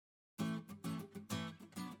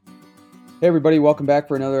Hey everybody, welcome back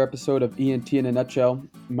for another episode of ENT in a Nutshell.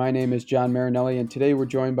 My name is John Marinelli, and today we're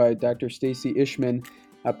joined by Dr. Stacy Ishman,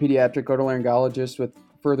 a pediatric otolaryngologist with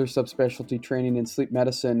further subspecialty training in sleep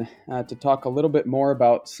medicine, to talk a little bit more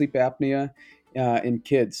about sleep apnea in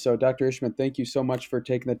kids. So, Dr. Ishman, thank you so much for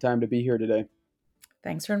taking the time to be here today.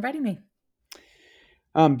 Thanks for inviting me.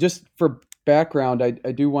 Just for background, I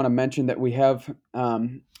do want to mention that we have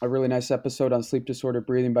a really nice episode on sleep disorder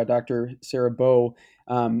breathing by Dr. Sarah Bowe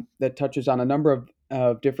that touches on a number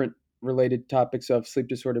of different related topics of sleep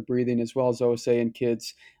disorder breathing as well as OSA in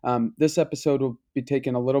kids. This episode will be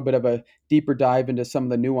taking a little bit of a deeper dive into some of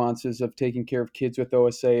the nuances of taking care of kids with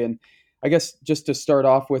OSA. And I guess just to start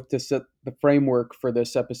off with, to set the framework for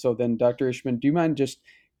this episode, then Dr. Ishman, do you mind just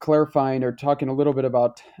clarifying or talking a little bit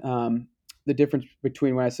about the difference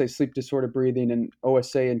between when I say sleep disorder breathing and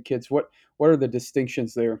OSA in kids? What are the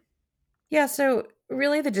distinctions there? Yeah, so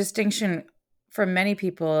really the distinction for many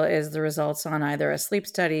people is the results on either a sleep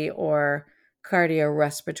study or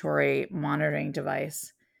cardiorespiratory monitoring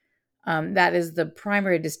device. That is the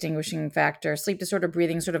primary distinguishing factor. Sleep disorder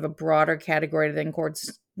breathing is sort of a broader category that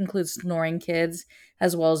includes snoring kids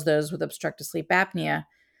as well as those with obstructive sleep apnea.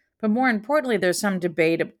 But more importantly, there's some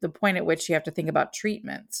debate at the point at which you have to think about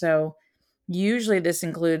treatment. So usually this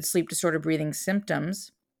includes sleep disorder breathing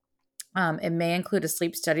symptoms. It may include a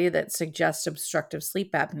sleep study that suggests obstructive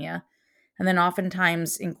sleep apnea, and then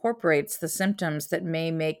oftentimes incorporates the symptoms that may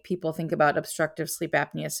make people think about obstructive sleep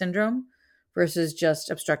apnea syndrome versus just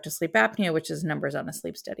obstructive sleep apnea, which is numbers on a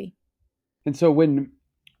sleep study. And so when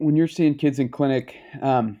you're seeing kids in clinic,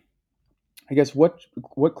 I guess what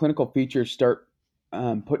clinical features start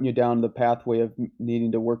putting you down the pathway of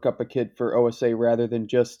needing to work up a kid for OSA rather than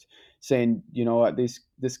just saying,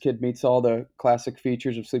 this kid meets all the classic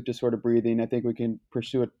features of sleep disorder breathing. I think we can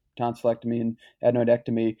pursue a tonsillectomy and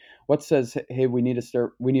adenoidectomy. What says, hey, we need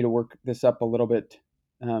to work this up a little bit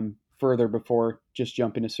further before just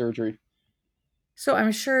jumping to surgery? So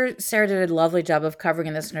I'm sure Sarah did a lovely job of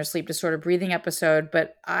covering this in her sleep disorder breathing episode,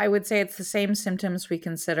 but I would say it's the same symptoms we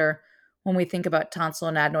consider when we think about tonsil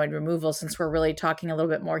and adenoid removal, since we're really talking a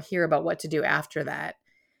little bit more here about what to do after that.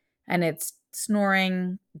 And it's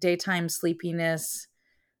snoring, daytime sleepiness.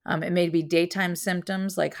 It may be daytime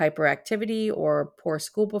symptoms like hyperactivity or poor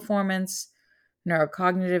school performance,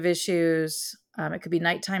 neurocognitive issues. It could be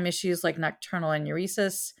nighttime issues like nocturnal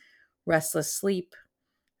enuresis, restless sleep.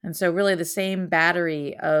 And so, really, the same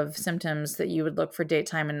battery of symptoms that you would look for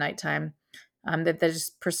daytime and nighttime that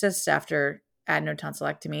just persists after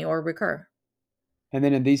adenotonsillectomy or recur. And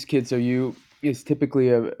then in these kids, is typically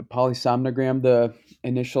a polysomnogram the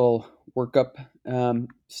initial workup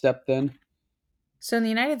step then? So, in the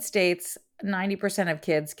United States, 90% of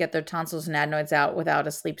kids get their tonsils and adenoids out without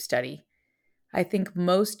a sleep study. I think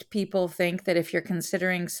most people think that if you're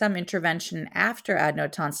considering some intervention after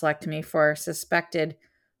adenotonsillectomy for suspected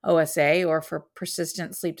OSA or for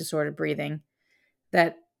persistent sleep disordered breathing,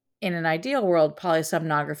 that in an ideal world,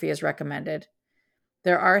 polysomnography is recommended.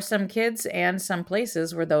 There are some kids and some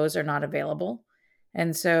places where those are not available.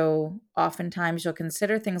 And so oftentimes you'll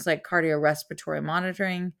consider things like cardiorespiratory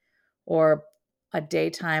monitoring or a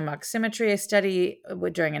daytime oximetry study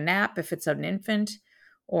during a nap if it's an infant,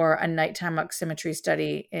 or a nighttime oximetry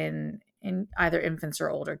study in either infants or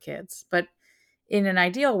older kids. But in an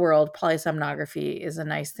ideal world, polysomnography is a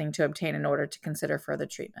nice thing to obtain in order to consider further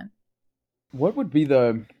treatment. What would be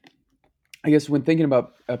I guess when thinking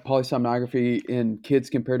about polysomnography in kids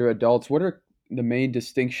compared to adults, what are the main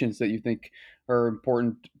distinctions that you think are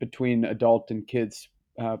important between adult and kids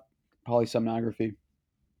polysomnography?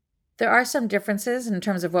 There are some differences in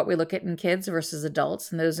terms of what we look at in kids versus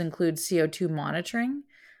adults, and those include CO2 monitoring,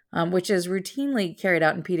 which is routinely carried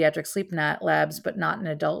out in pediatric sleep labs, but not in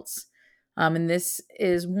adults. And this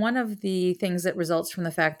is one of the things that results from the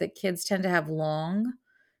fact that kids tend to have long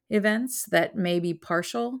events that may be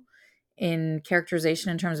partial in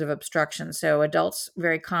characterization in terms of obstruction. So adults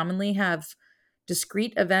very commonly have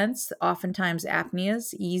discrete events, oftentimes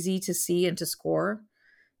apneas, easy to see and to score.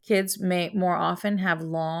 Kids may more often have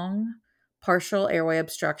long partial airway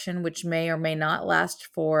obstruction, which may or may not last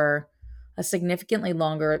for a significantly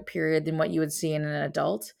longer period than what you would see in an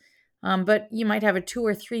adult. But you might have a 2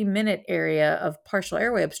 or 3 minute area of partial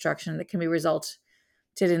airway obstruction that can be resulted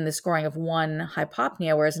in the scoring of one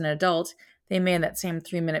hypopnea, whereas an adult, they may in that same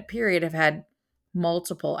 3 minute period have had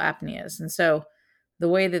multiple apneas. And so the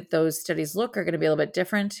way that those studies look are going to be a little bit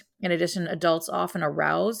different. In addition, adults often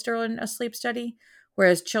aroused during a sleep study,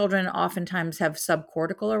 whereas children oftentimes have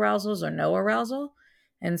subcortical arousals or no arousal.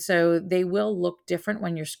 And so they will look different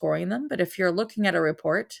when you're scoring them. But if you're looking at a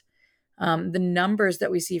report, the numbers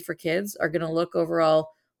that we see for kids are going to look overall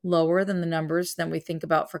lower than the numbers than we think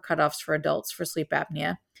about for cutoffs for adults for sleep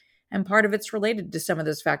apnea. And part of it's related to some of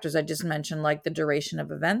those factors I just mentioned, like the duration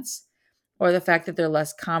of events or the fact that they're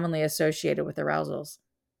less commonly associated with arousals.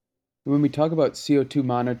 When we talk about CO2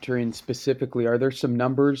 monitoring specifically, are there some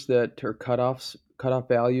numbers that are cutoff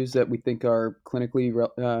values that we think are clinically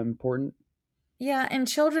important? Yeah, in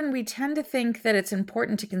children, we tend to think that it's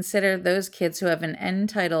important to consider those kids who have an end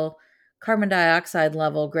tidal carbon dioxide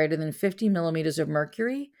level greater than 50 millimeters of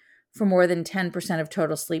mercury for more than 10% of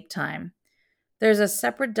total sleep time. There's a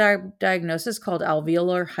separate diagnosis called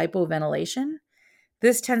alveolar hypoventilation.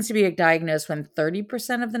 This tends to be diagnosed when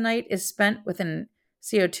 30% of the night is spent with an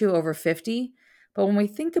CO2 over 50. But when we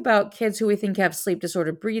think about kids who we think have sleep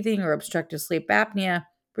disordered breathing or obstructive sleep apnea,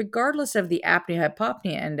 regardless of the apnea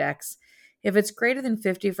hypopnea index, if it's greater than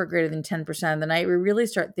 50 for greater than 10% of the night, we really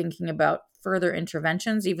start thinking about further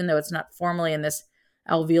interventions, even though it's not formally in this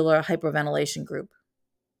alveolar hyperventilation group.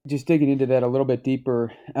 Just digging into that a little bit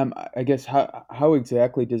deeper, I guess how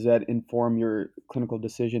exactly does that inform your clinical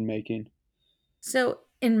decision making? So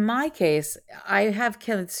in my case, I have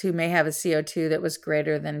kids who may have a CO2 that was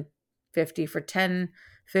greater than 50 for 10,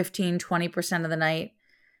 15, 20% of the night.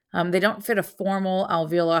 They don't fit a formal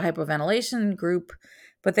alveolar hypoventilation group,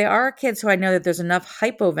 but they are kids who I know that there's enough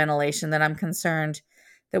hypoventilation that I'm concerned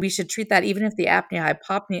that we should treat that even if the apnea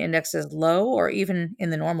hypopnea index is low or even in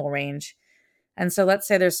the normal range. And so let's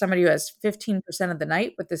say there's somebody who has 15% of the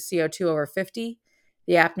night with the CO2 over 50.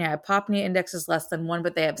 The apnea hypopnea index is less than 1,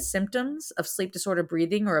 but they have symptoms of sleep disorder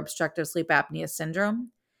breathing or obstructive sleep apnea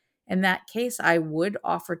syndrome. In that case, I would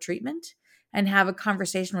offer treatment and have a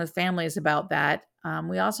conversation with families about that.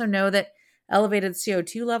 We also know that elevated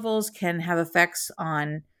CO2 levels can have effects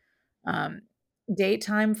on um,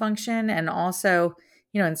 daytime function, and also,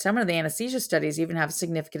 in some of the anesthesia studies, even have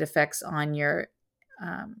significant effects on your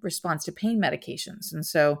response to pain medications. And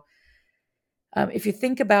so, if you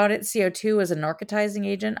think about it, CO2 is a narcotizing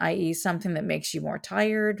agent, i.e., something that makes you more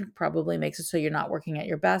tired, probably makes it so you're not working at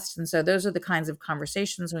your best. And so, those are the kinds of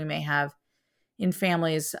conversations we may have in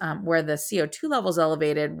families where the CO2 level is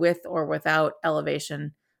elevated with or without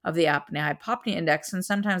elevation of the apnea hypopnea index. And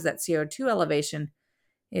sometimes that CO2 elevation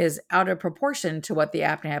is out of proportion to what the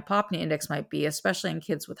apnea hypopnea index might be, especially in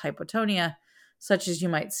kids with hypotonia, such as you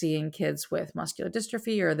might see in kids with muscular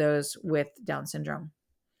dystrophy or those with Down syndrome.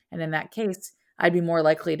 And in that case, I'd be more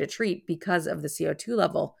likely to treat because of the CO2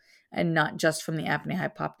 level and not just from the apnea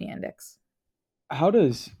hypopnea index. How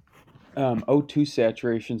does O2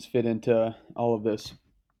 saturations fit into all of this?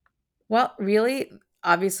 Well, really,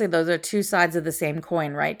 obviously, those are two sides of the same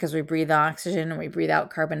coin, right? Because we breathe oxygen and we breathe out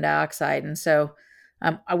carbon dioxide. And so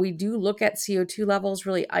we do look at CO2 levels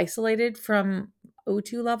really isolated from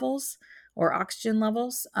O2 levels or oxygen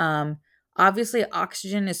levels. Obviously,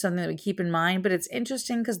 oxygen is something that we keep in mind, but it's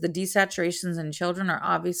interesting because the desaturations in children are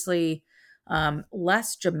obviously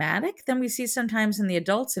less dramatic than we see sometimes in the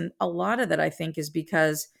adults. And a lot of that, I think, is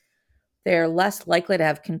because they're less likely to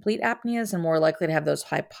have complete apneas and more likely to have those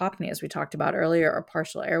hypopneas we talked about earlier or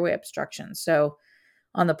partial airway obstruction. So,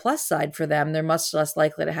 on the plus side for them, they're much less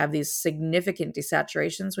likely to have these significant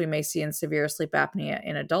desaturations we may see in severe sleep apnea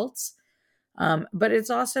in adults. But it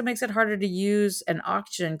also makes it harder to use an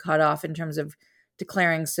oxygen cutoff in terms of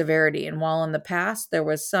declaring severity. And while in the past there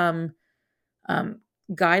was some um,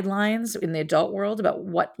 guidelines in the adult world about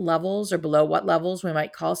what levels or below what levels we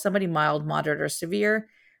might call somebody mild, moderate, or severe,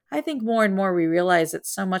 I think more and more we realize that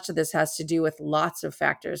so much of this has to do with lots of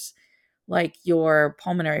factors like your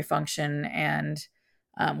pulmonary function and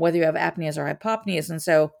whether you have apneas or hypopneas. And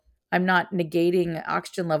so I'm not negating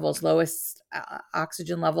oxygen levels, lowest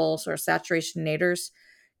oxygen levels or saturation nators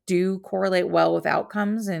do correlate well with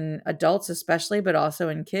outcomes in adults, especially, but also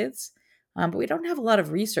in kids. But we don't have a lot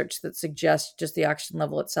of research that suggests just the oxygen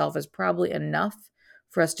level itself is probably enough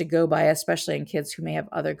for us to go by, especially in kids who may have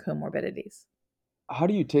other comorbidities. How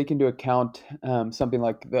do you take into account something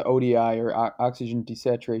like the ODI or oxygen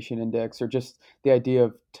desaturation index, or just the idea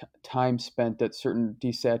of time spent at certain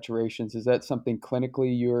desaturations? Is that something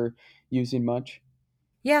clinically you're using much?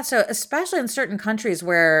 Yeah, so especially in certain countries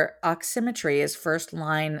where oximetry is first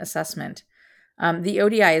line assessment, the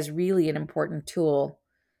ODI is really an important tool.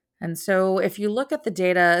 And so, if you look at the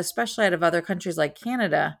data, especially out of other countries like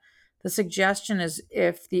Canada, the suggestion is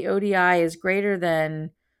if the ODI is greater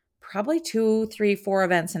than probably two, three, 4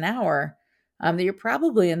 events an hour, that you're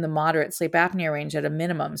probably in the moderate sleep apnea range at a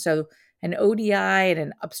minimum. So, an ODI and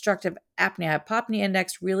an obstructive apnea hypopnea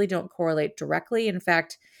index really don't correlate directly. In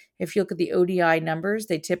fact, if you look at the ODI numbers,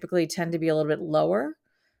 they typically tend to be a little bit lower,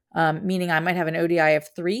 meaning I might have an ODI of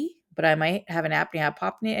 3, but I might have an apnea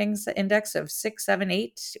hypopnea index of 6, 7,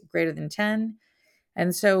 8, greater than 10.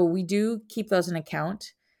 And so we do keep those in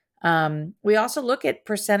account. We also look at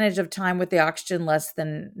percentage of time with the oxygen less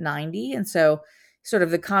than 90. And so, sort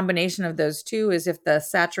of the combination of those two is if the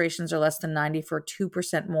saturations are less than 90 for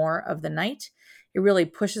 2% more of the night, it really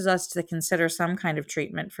pushes us to consider some kind of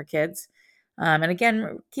treatment for kids. And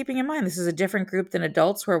again, keeping in mind, this is a different group than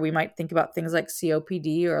adults where we might think about things like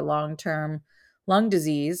COPD or long term lung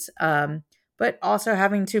disease. But also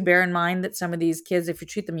having to bear in mind that some of these kids, if you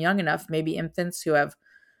treat them young enough, maybe infants who have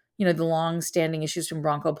the long-standing issues from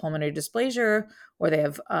bronchopulmonary dysplasia, or they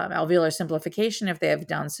have alveolar simplification if they have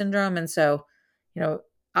Down syndrome. And so, you know,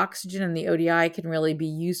 oxygen and the ODI can really be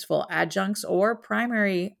useful adjuncts or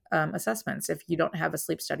primary assessments if you don't have a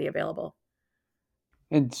sleep study available.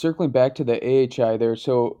 And circling back to the AHI there,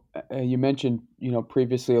 so you mentioned,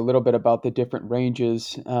 previously a little bit about the different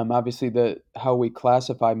ranges. Obviously, the how we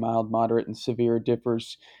classify mild, moderate, and severe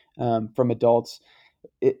differs from adults.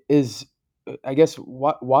 It is, I guess,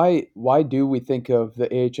 why do we think of the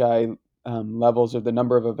AHI levels or the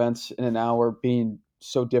number of events in an hour being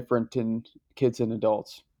so different in kids and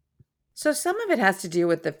adults? So some of it has to do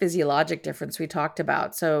with the physiologic difference we talked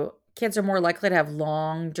about. So kids are more likely to have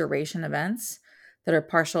long duration events that are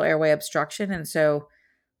partial airway obstruction. And so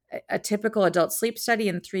a typical adult sleep study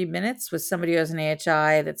in 3 minutes with somebody who has an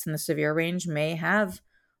AHI that's in the severe range may have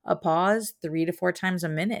a pause 3 to 4 times a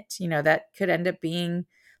minute. That could end up being,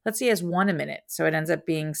 let's say, as one a minute. So it ends up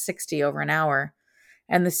being 60 over an hour.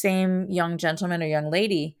 And the same young gentleman or young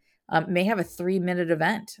lady may have a 3 minute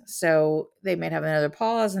event. So they may have another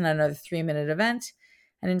pause and another 3 minute event.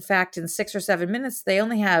 And in fact, in 6 or 7 minutes, they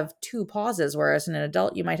only have two pauses, whereas in an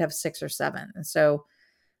adult, you might have six or seven. And so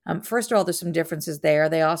first of all, there's some differences there.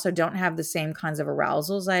 They also don't have the same kinds of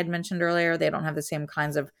arousals I had mentioned earlier. They don't have the same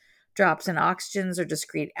kinds of drops in oxygens or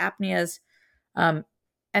discrete apneas. Um,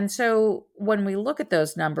 and so when we look at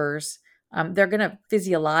those numbers, they're going to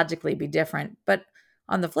physiologically be different. But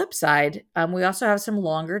on the flip side, we also have some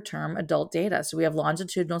longer term adult data. So we have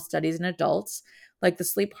longitudinal studies in adults, like the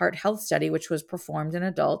Sleep Heart Health Study, which was performed in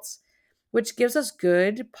adults, which gives us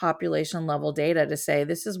good population level data to say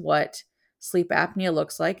this is what sleep apnea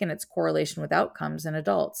looks like and its correlation with outcomes in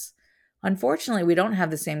adults. Unfortunately, we don't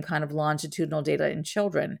have the same kind of longitudinal data in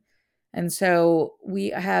children. And so we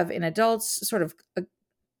have in adults sort of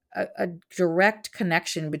a direct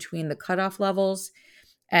connection between the cutoff levels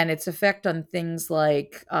and its effect on things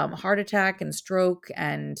like heart attack and stroke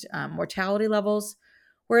and mortality levels.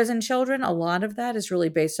 Whereas in children, a lot of that is really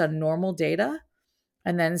based on normal data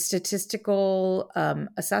and then statistical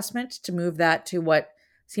assessment to move that to what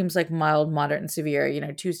seems like mild, moderate, and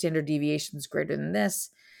severe, two standard deviations greater than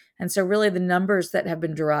this. And so, really, the numbers that have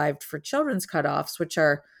been derived for children's cutoffs, which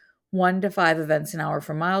are 1 to 5 events an hour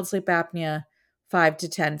for mild sleep apnea, 5 to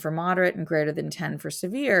 10 for moderate, and greater than 10 for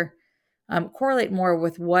severe, correlate more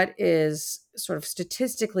with what is sort of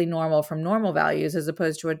statistically normal from normal values as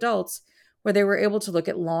opposed to adults, where they were able to look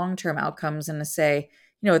at long term outcomes and to say,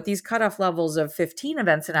 at these cutoff levels of 15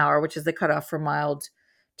 events an hour, which is the cutoff for mild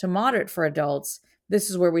to moderate for adults, this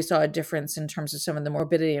is where we saw a difference in terms of some of the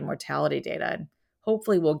morbidity and mortality data. And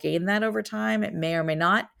hopefully we'll gain that over time. It may or may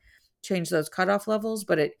not change those cutoff levels,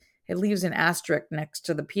 but it leaves an asterisk next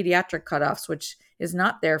to the pediatric cutoffs, which is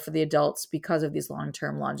not there for the adults because of these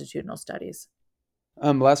long-term longitudinal studies.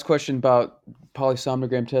 Last question about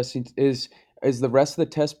polysomnogram testing is the rest of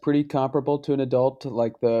the test pretty comparable to an adult,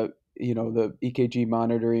 like the EKG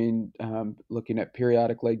monitoring, looking at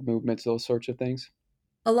periodic leg movements, those sorts of things?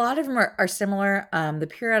 A lot of them are similar. The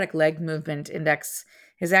periodic leg movement index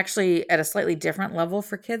is actually at a slightly different level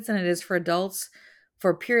for kids than it is for adults.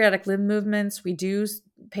 For periodic limb movements, we do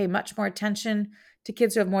pay much more attention to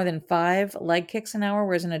kids who have more than 5 leg kicks an hour,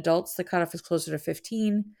 whereas in adults, the cutoff is closer to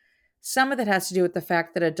 15. Some of that has to do with the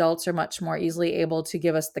fact that adults are much more easily able to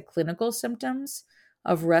give us the clinical symptoms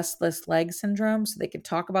of restless leg syndrome. So they can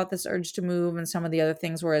talk about this urge to move and some of the other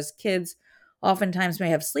things, whereas kids oftentimes may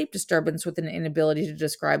have sleep disturbance with an inability to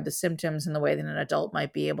describe the symptoms in the way that an adult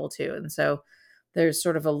might be able to. And so there's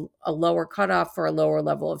sort of a lower cutoff for a lower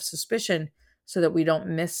level of suspicion so that we don't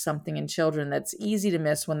miss something in children that's easy to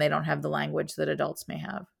miss when they don't have the language that adults may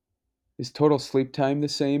have. Is total sleep time the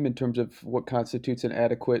same in terms of what constitutes an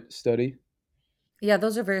adequate study? Yeah,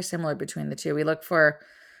 those are very similar between the two. We look for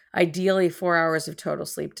ideally 4 hours of total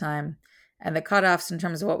sleep time. And the cutoffs in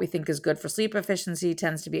terms of what we think is good for sleep efficiency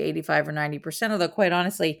tends to be 85 or 90%, although quite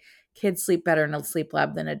honestly, kids sleep better in a sleep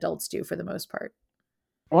lab than adults do for the most part.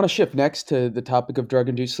 I want to shift next to the topic of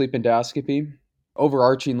drug-induced sleep endoscopy.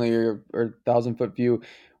 Overarchingly, or thousand-foot view,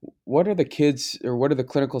 what are the kids or what are the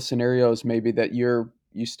clinical scenarios maybe that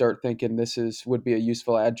you start thinking this is would be a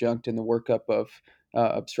useful adjunct in the workup of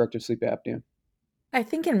obstructive sleep apnea? I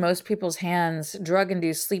think in most people's hands, drug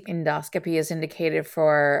induced sleep endoscopy is indicated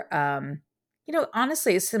for,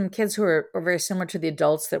 honestly, some kids who are very similar to the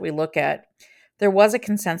adults that we look at. There was a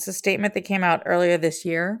consensus statement that came out earlier this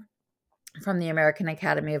year from the American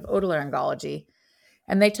Academy of Otolaryngology.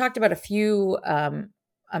 And they talked about a few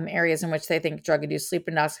areas in which they think drug induced sleep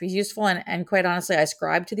endoscopy is useful. And quite honestly, I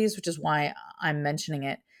ascribe to these, which is why I'm mentioning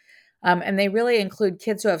it. And they really include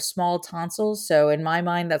kids who have small tonsils. So in my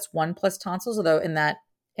mind, that's one plus tonsils. Although in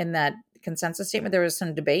that consensus statement, there was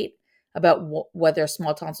some debate about whether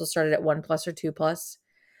small tonsils started at one plus or two plus.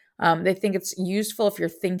 They think it's useful if you're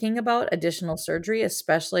thinking about additional surgery,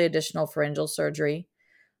 especially additional pharyngeal surgery.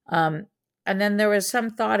 Um, and then there was some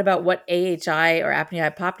thought about what AHI or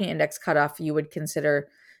apnea hypopnea index cutoff you would consider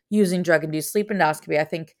using drug induced sleep endoscopy. I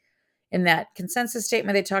think in that consensus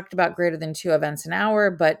statement, they talked about greater than 2 events an hour,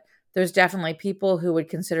 but there's definitely people who would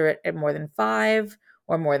consider it at more than 5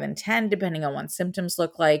 or more than 10, depending on what symptoms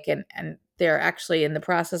look like. And they're actually in the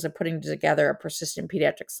process of putting together a persistent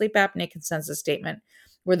pediatric sleep apnea consensus statement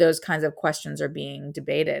where those kinds of questions are being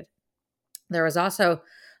debated. There was also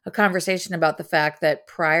a conversation about the fact that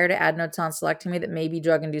prior to adenotonsillectomy, that maybe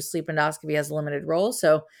drug-induced sleep endoscopy has a limited role.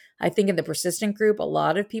 So I think in the persistent group, a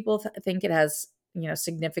lot of people think it has,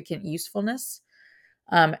 significant usefulness,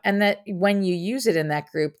 and that when you use it in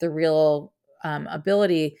that group, the real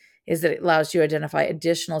ability is that it allows you to identify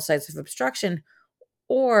additional sites of obstruction.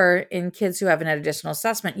 Or in kids who have an additional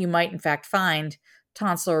assessment, you might in fact find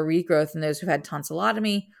tonsillar regrowth in those who've had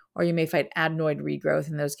tonsillotomy, or you may find adenoid regrowth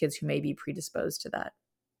in those kids who may be predisposed to that.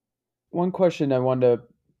 One question I wanted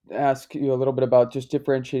to ask you a little bit about, just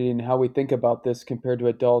differentiating how we think about this compared to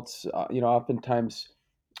adults. Oftentimes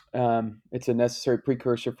it's a necessary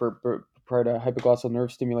precursor for prior to hypoglossal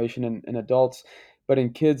nerve stimulation in adults, but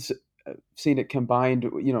in kids, seeing it combined.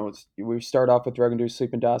 We start off with drug-induced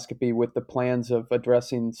sleep endoscopy with the plans of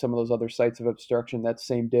addressing some of those other sites of obstruction that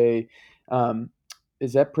same day. Um,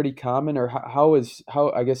 is that pretty common, or how is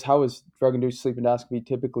drug-induced sleep endoscopy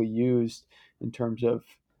typically used in terms of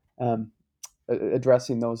um,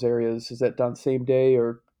 addressing those areas? Is that done same day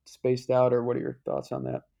or spaced out, or what are your thoughts on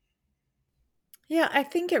that? Yeah, I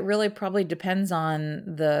think it really probably depends on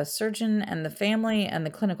the surgeon and the family and the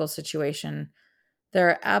clinical situation. There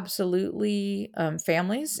are absolutely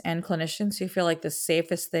families and clinicians who feel like the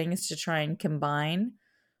safest thing is to try and combine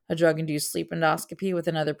a drug induced sleep endoscopy with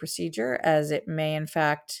another procedure, as it may, in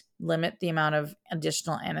fact, limit the amount of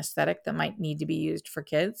additional anesthetic that might need to be used for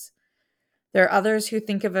kids. There are others who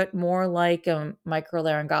think of it more like a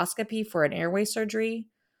microlaryngoscopy for an airway surgery.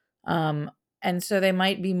 Um, and so they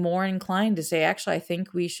might be more inclined to say, actually, I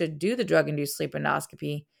think we should do the drug induced sleep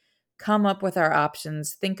endoscopy, come up with our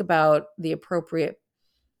options, think about the appropriate,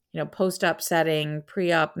 post op setting,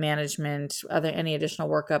 pre op management, other any additional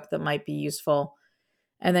workup that might be useful,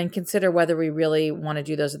 and then consider whether we really want to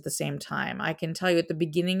do those at the same time. I can tell you at the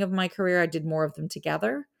beginning of my career, I did more of them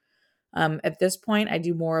together. At this point, I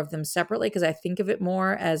do more of them separately because I think of it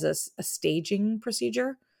more as a staging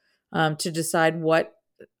procedure to decide what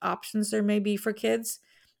options there may be for kids.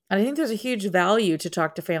 And I think there's a huge value to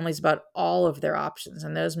talk to families about all of their options.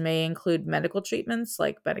 And those may include medical treatments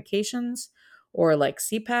like medications or like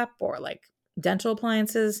CPAP or like dental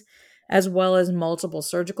appliances, as well as multiple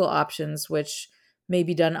surgical options, which may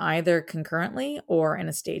be done either concurrently or in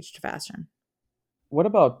a staged fashion. What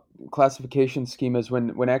about classification schemas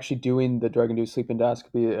when actually doing the drug-induced sleep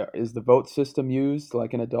endoscopy? Is the vote system used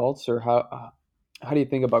like in adults, or how do you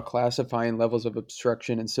think about classifying levels of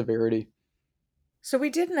obstruction and severity? So we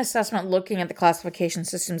did an assessment looking at the classification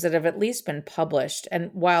systems that have at least been published.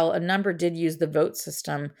 And while a number did use the vote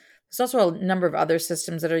system, there's also a number of other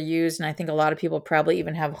systems that are used. And I think a lot of people probably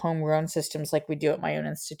even have homegrown systems like we do at my own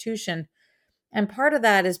institution. And part of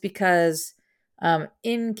that is because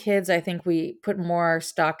in kids, I think we put more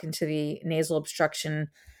stock into the nasal obstruction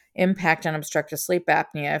impact on obstructive sleep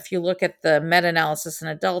apnea. If you look at the meta analysis in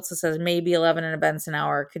adults, it says maybe 11 events an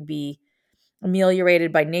hour could be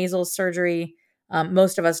ameliorated by nasal surgery.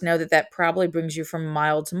 Most of us know that that probably brings you from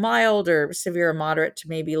mild to mild or severe or moderate to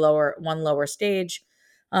maybe lower stage.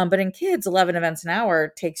 But in kids, 11 events an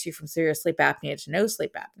hour takes you from serious sleep apnea to no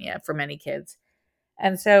sleep apnea for many kids.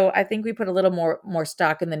 And so I think we put a little more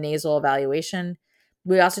stock in the nasal evaluation.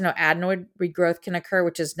 We also know adenoid regrowth can occur,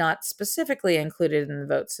 which is not specifically included in the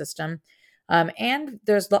vote system. And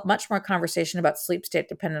there's much more conversation about sleep state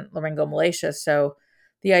dependent laryngomalacia. So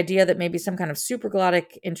the idea that maybe some kind of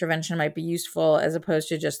supraglottic intervention might be useful as opposed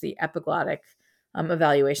to just the epiglottic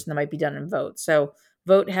evaluation that might be done in vote. So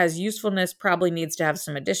vote has usefulness, probably needs to have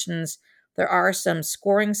some additions. There are some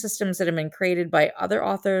scoring systems that have been created by other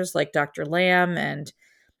authors like Dr. Lamb and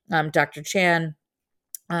Dr. Chan.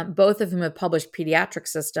 both of whom have published pediatric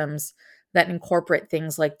systems that incorporate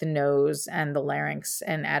things like the nose and the larynx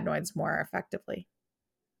and adenoids more effectively.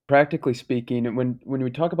 Practically speaking, when we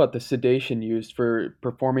talk about the sedation used for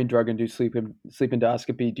performing drug-induced sleep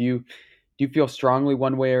endoscopy, do you feel strongly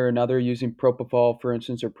one way or another using propofol, for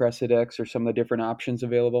instance, or Precedex, or some of the different options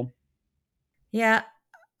available? Yeah,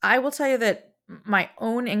 I will tell you that my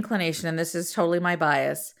own inclination, and this is totally my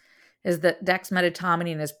bias, is that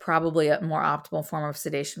dexmedetomidine is probably a more optimal form of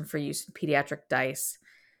sedation for use in pediatric DICE.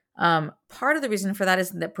 Part of the reason for that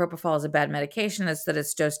isn't that propofol is a bad medication, it's that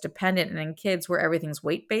it's dose dependent. And in kids where everything's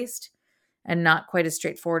weight based and not quite as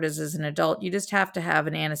straightforward as an adult, you just have to have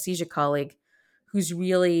an anesthesia colleague who's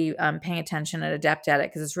really paying attention and adept at it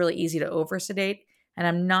because it's really easy to oversedate. And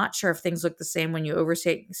I'm not sure if things look the same when you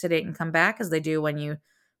oversedate and come back as they do when you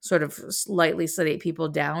sort of slightly sedate people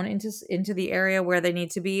down into the area where they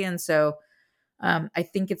need to be. And so I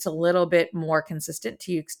think it's a little bit more consistent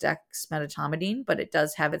to use dexmedetomidine, but it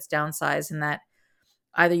does have its downsides in that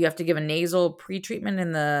either you have to give a nasal pre-treatment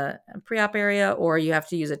in the pre-op area, or you have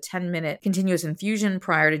to use a 10-minute continuous infusion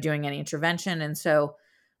prior to doing any intervention. And so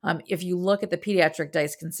if you look at the pediatric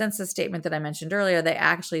DICE consensus statement that I mentioned earlier, they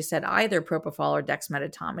actually said either propofol or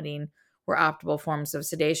dexmedetomidine were optimal forms of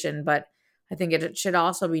sedation. But I think it should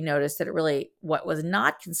also be noticed that what was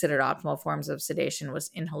not considered optimal forms of sedation was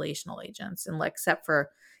inhalational agents, and except for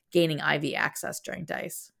gaining IV access during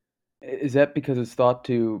DICE. Is that because it's thought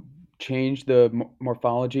to change the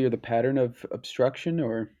morphology or the pattern of obstruction,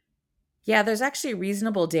 or? Yeah, there's actually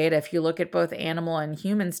reasonable data if you look at both animal and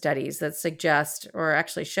human studies that suggest or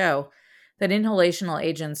actually show that inhalational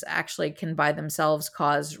agents actually can by themselves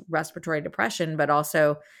cause respiratory depression, but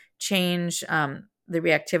also change the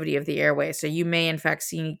reactivity of the airway. So you may, in fact,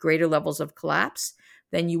 see greater levels of collapse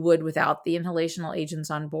than you would without the inhalational agents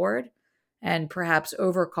on board and perhaps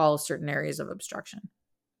overcall certain areas of obstruction.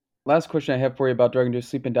 Last question I have for you about drug-induced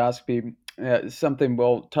sleep endoscopy, something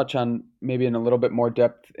we'll touch on maybe in a little bit more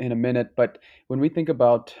depth in a minute. But when we think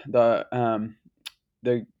about the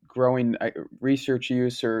growing research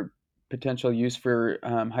use or potential use for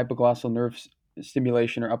hypoglossal nerve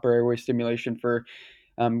stimulation or upper airway stimulation for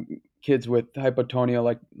um, kids with hypotonia,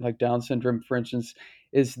 like Down syndrome, for instance,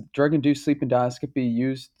 is drug-induced sleep endoscopy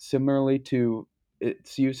used similarly to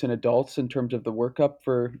its use in adults in terms of the workup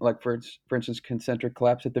for, like, for instance, concentric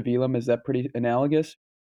collapse at the velum? Is that pretty analogous?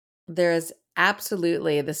 There's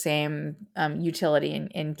absolutely the same utility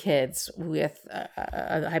in kids with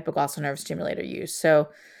a hypoglossal nerve stimulator use. So,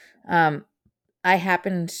 um, I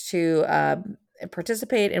happened to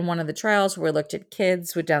participate in one of the trials where we looked at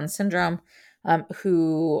kids with Down syndrome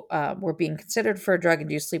who were being considered for drug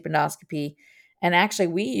induced sleep endoscopy. And actually,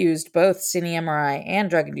 we used both cine MRI and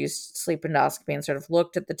drug induced sleep endoscopy and sort of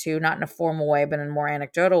looked at the two, not in a formal way, but in a more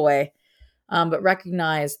anecdotal way, but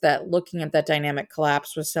recognized that looking at that dynamic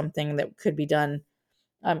collapse was something that could be done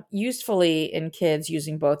usefully in kids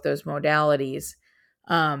using both those modalities.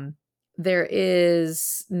 Um, there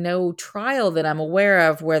is no trial that I'm aware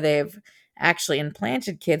of where they've actually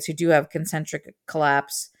implanted kids who do have concentric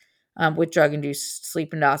collapse with drug-induced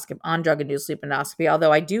sleep endoscopy on drug-induced sleep endoscopy.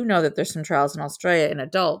 Although I do know that there's some trials in Australia in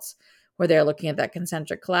adults where they're looking at that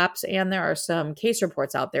concentric collapse, and there are some case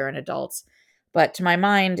reports out there in adults. But to my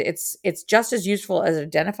mind, it's just as useful as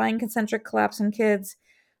identifying concentric collapse in kids.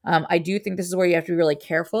 I do think this is where you have to be really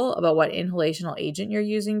careful about what inhalational agent you're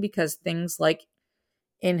using because things like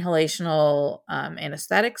inhalational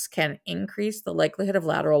anesthetics can increase the likelihood of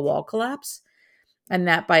lateral wall collapse. And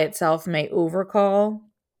that by itself may overcall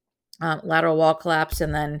lateral wall collapse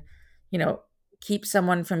and then, you know, keep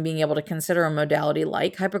someone from being able to consider a modality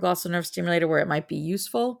like hypoglossal nerve stimulator where it might be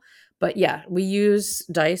useful. But yeah, we use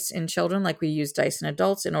DICE in children like we use DICE in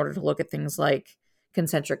adults in order to look at things like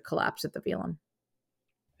concentric collapse at the velum.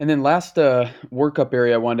 And then last workup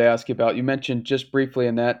area I wanted to ask you about, you mentioned just briefly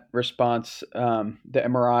in that response the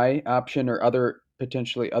MRI option or other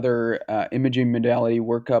potentially other imaging modality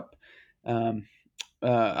workup um,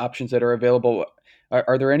 options that are available.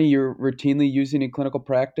 Are there any you're routinely using in clinical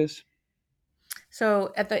practice?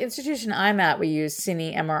 So at the institution I'm at, we use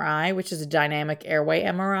Cine MRI, which is a dynamic airway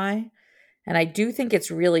MRI. And I do think it's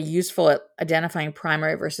really useful at identifying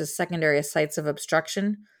primary versus secondary sites of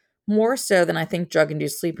obstruction, more so than I think drug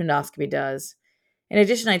induced sleep endoscopy does. In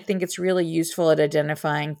addition, I think it's really useful at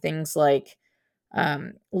identifying things like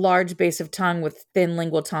large base of tongue with thin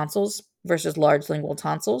lingual tonsils versus large lingual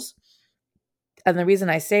tonsils. And the reason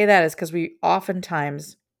I say that is because we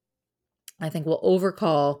oftentimes, I think, will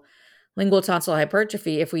overcall lingual tonsil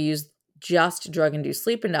hypertrophy if we use just drug induced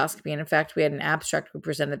sleep endoscopy. And in fact, we had an abstract we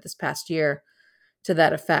presented this past year to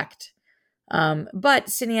that effect. But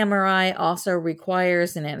cine MRI also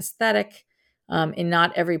requires an anesthetic. In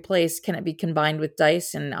not every place can it be combined with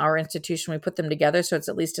DICE. In our institution, we put them together, so it's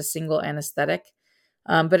at least a single anesthetic.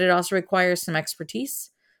 But it also requires some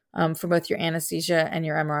expertise from both your anesthesia and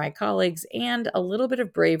your MRI colleagues, and a little bit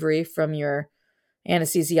of bravery from your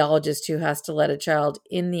anesthesiologist who has to let a child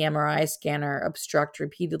in the MRI scanner obstruct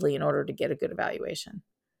repeatedly in order to get a good evaluation.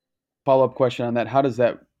 Follow-up question on that. How does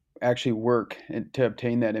that actually work to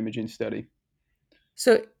obtain that imaging study?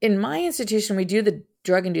 So in my institution, we do the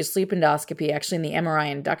drug induced sleep endoscopy actually in the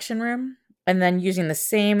MRI induction room. And then using the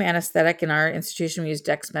same anesthetic in our institution, we use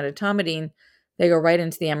dexmedetomidine. They go right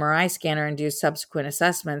into the MRI scanner and do subsequent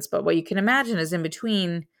assessments. But what you can imagine is in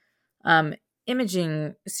between um,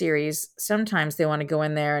 imaging series, sometimes they want to go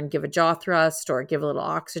in there and give a jaw thrust or give a little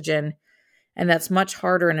oxygen. And that's much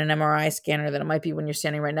harder in an MRI scanner than it might be when you're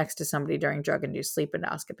standing right next to somebody during drug induced sleep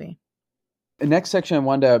endoscopy. The next section I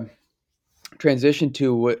wanted to transition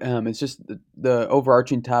to is just the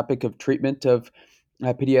overarching topic of treatment of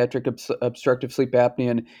pediatric obstructive sleep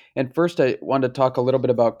apnea. And first, I wanted to talk a little bit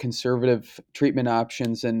about conservative treatment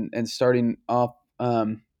options and starting off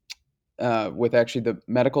with actually the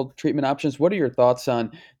medical treatment options. What are your thoughts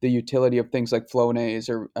on the utility of things like Flonase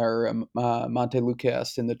or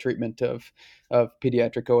Montelukast in the treatment of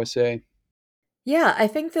pediatric OSA? Yeah, I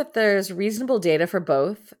think that there's reasonable data for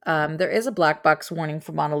both. There is a black box warning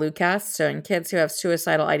for montelukast. So, in kids who have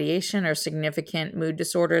suicidal ideation or significant mood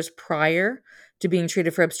disorders prior to being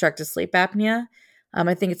treated for obstructive sleep apnea,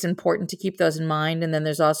 I think it's important to keep those in mind. And then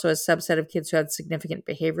there's also a subset of kids who have significant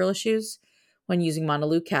behavioral issues when using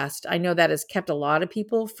montelukast. I know that has kept a lot of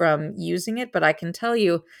people from using it, but I can tell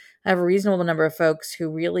you, I have a reasonable number of folks who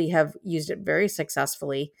really have used it very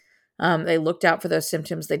successfully. They looked out for those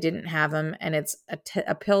symptoms. They didn't have them. And it's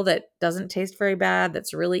a pill that doesn't taste very bad,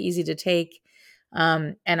 that's really easy to take,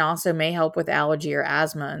 and also may help with allergy or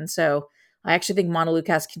asthma. And so I actually think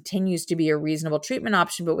montelukast continues to be a reasonable treatment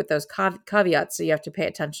option, but with those caveats. So you have to pay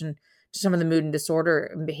attention to some of the mood and disorder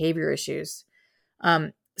and behavior issues.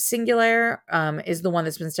 Singulair is the one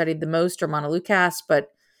that's been studied the most, or montelukast, but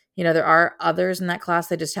there are others in that class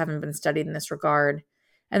that just haven't been studied in this regard.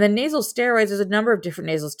 And then nasal steroids, there's a number of different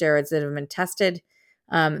nasal steroids that have been tested.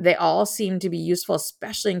 They all seem to be useful,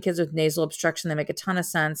 especially in kids with nasal obstruction. They make a ton of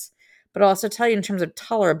sense. But I'll also tell you in terms of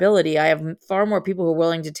tolerability, I have far more people who are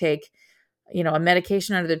willing to take, a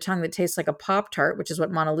medication under their tongue that tastes like a Pop Tart, which is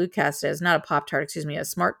what montelukast is, not a Pop Tart, excuse me,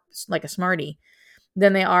 like a Smartie,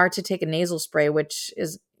 than they are to take a nasal spray, which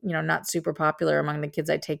is, not super popular among the kids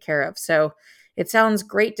I take care of. So it sounds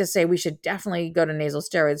great to say we should definitely go to nasal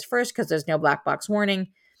steroids first because there's no black box warning.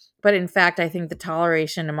 But in fact, I think the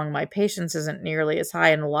toleration among my patients isn't nearly as high,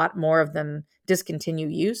 and a lot more of them discontinue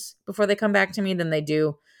use before they come back to me than they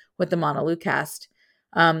do with the montelukast.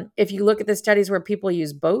 If you look at the studies where people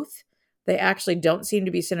use both, they actually don't seem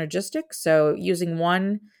to be synergistic. So using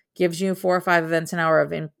one gives you 4 or 5 events an hour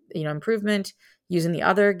of improvement. Using the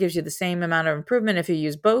other gives you the same amount of improvement. If you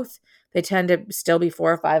use both, they tend to still be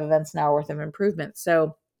 4 or 5 events an hour worth of improvement.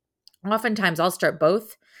 So oftentimes I'll start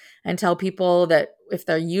both and tell people that if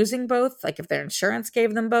they're using both, like if their insurance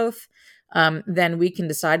gave them both, then we can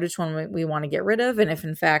decide which one we want to get rid of. And if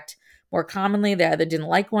in fact, more commonly, they either didn't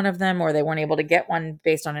like one of them or they weren't able to get one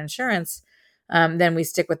based on insurance, then we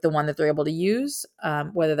stick with the one that they're able to use,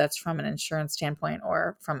 whether that's from an insurance standpoint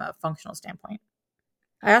or from a functional standpoint.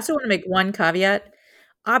 I also want to make one caveat.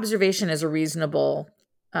 Observation is a reasonable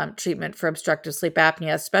treatment for obstructive sleep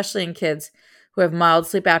apnea, especially in kids who have mild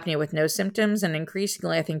sleep apnea with no symptoms. And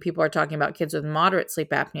increasingly, I think people are talking about kids with moderate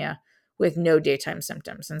sleep apnea with no daytime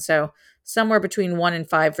symptoms. And so, somewhere between 1 and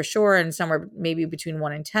 5 for sure, and somewhere maybe between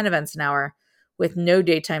 1 and 10 events an hour with no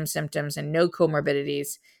daytime symptoms and no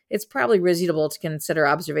comorbidities, it's probably reasonable to consider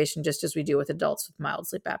observation just as we do with adults with mild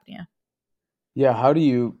sleep apnea. Yeah, how do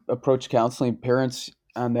you approach counseling parents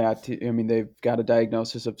on that? I mean, they've got a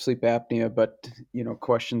diagnosis of sleep apnea, but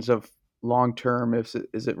questions of long term, is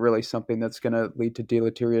it really something that's going to lead to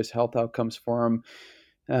deleterious health outcomes for them?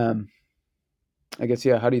 Um, I guess,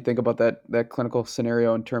 yeah. How do you think about that clinical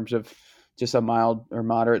scenario in terms of just a mild or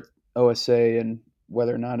moderate OSA and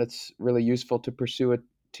whether or not it's really useful to pursue a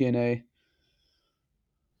TNA?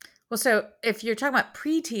 Well, so if you're talking about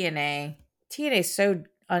pre-TNA, TNA is so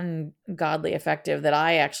ungodly effective that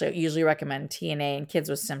I actually usually recommend TNA in kids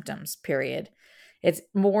with symptoms, period. It's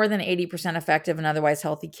more than 80% effective in otherwise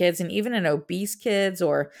healthy kids. And even in obese kids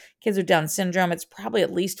or kids with Down syndrome, it's probably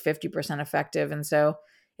at least 50% effective. And so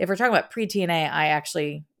if we're talking about pre-TNA, I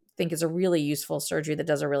actually think it's a really useful surgery that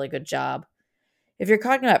does a really good job. If you're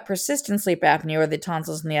talking about persistent sleep apnea where the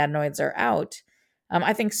tonsils and the adenoids are out,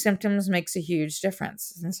 I think symptoms makes a huge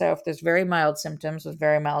difference. And so if there's very mild symptoms with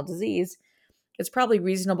very mild disease, it's probably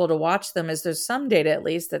reasonable to watch them, as there's some data at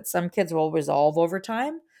least that some kids will resolve over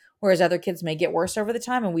time, whereas other kids may get worse over the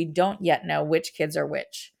time, and we don't yet know which kids are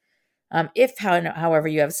which. If, however,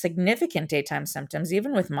 you have significant daytime symptoms,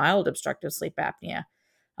 even with mild obstructive sleep apnea,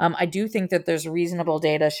 I do think that there's reasonable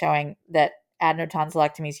data showing that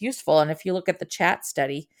adenotonsillectomy is useful. And if you look at the CHAT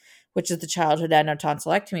study, which is the childhood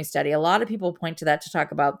adenotonsillectomy study, a lot of people point to that to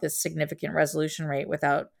talk about this significant resolution rate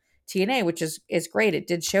without TNA, which is great. It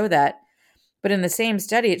did show that. But in the same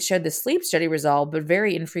study, it showed the sleep study resolved, but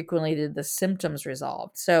very infrequently did the symptoms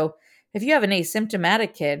resolve. So if you have an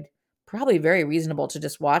asymptomatic kid, probably very reasonable to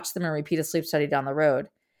just watch them and repeat a sleep study down the road.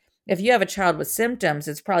 If you have a child with symptoms,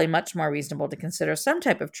 it's probably much more reasonable to consider some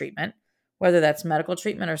type of treatment, whether that's medical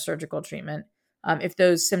treatment or surgical treatment, if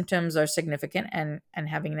those symptoms are significant and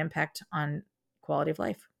having an impact on quality of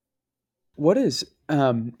life. What is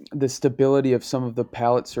the stability of some of the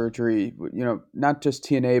palate surgery? Not just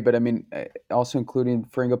TNA, but I mean, also including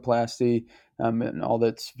pharyngoplasty and all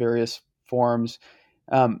its various forms.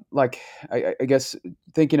 Like, I guess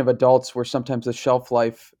thinking of adults, where sometimes the shelf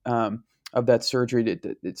life of that surgery,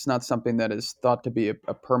 it's not something that is thought to be a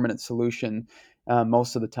permanent solution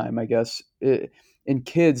most of the time. I guess in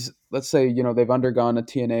kids, let's say they've undergone a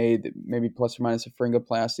TNA, maybe plus or minus a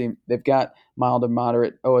pharyngoplasty, they've got mild or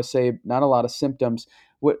moderate OSA, not a lot of symptoms.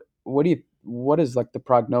 What is like the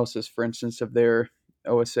prognosis, for instance, of their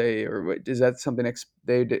OSA, or is that something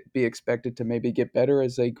they'd be expected to maybe get better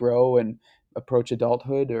as they grow and approach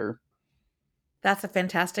adulthood? Or That's a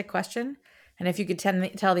fantastic question. And if you could tell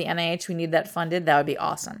the NIH we need that funded, that would be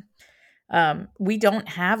awesome. We don't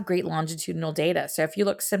have great longitudinal data. So if you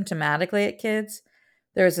look symptomatically at kids,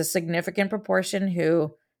 there's a significant proportion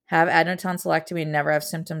who have adenotonsillectomy and never have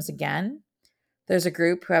symptoms again. There's a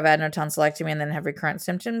group who have adenotonsillectomy and then have recurrent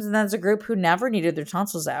symptoms. And then there's a group who never needed their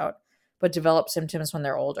tonsils out, but develop symptoms when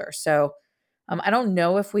they're older. So I don't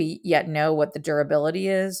know if we yet know what the durability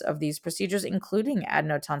is of these procedures, including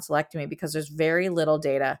adenotonsillectomy, because there's very little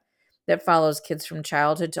data that follows kids from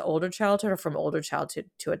childhood to older childhood or from older childhood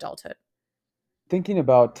to adulthood. thinking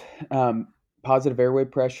about positive airway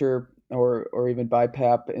pressure or even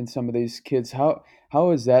BiPAP in some of these kids,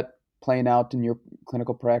 how is that playing out in your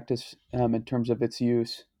clinical practice in terms of its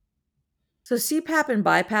use? So CPAP and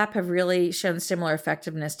BiPAP have really shown similar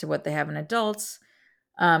effectiveness to what they have in adults.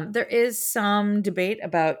 There is some debate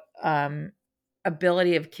about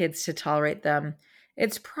ability of kids to tolerate them.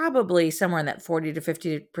 It's probably somewhere in that 40 to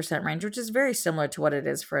 50% range, which is very similar to what it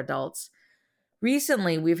is for adults.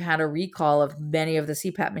 Recently, we've had a recall of many of the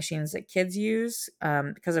CPAP machines that kids use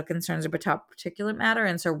because of concerns about particulate matter.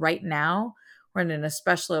 And so right now, we're in an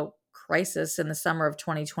especially crisis in the summer of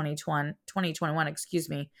 2021, excuse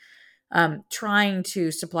me, trying to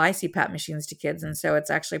supply CPAP machines to kids. And so it's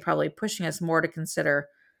actually probably pushing us more to consider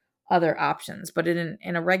other options. But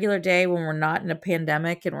in a regular day, when we're not in a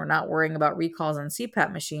pandemic and we're not worrying about recalls on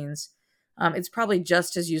CPAP machines, it's probably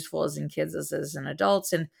just as useful as in kids as it is in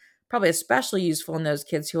adults, and probably especially useful in those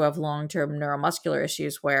kids who have long-term neuromuscular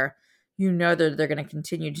issues where that they're going to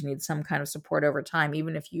continue to need some kind of support over time,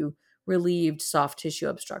 even if you relieved soft tissue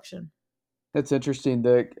obstruction. That's interesting.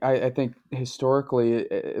 I think historically,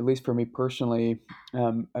 at least for me personally,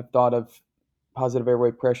 I've thought of positive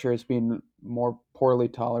airway pressure as being more poorly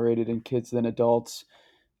tolerated in kids than adults.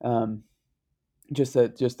 Um, just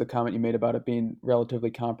the comment you made about it being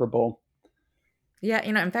relatively comparable. Yeah,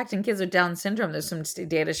 in fact, in kids with Down syndrome, there's some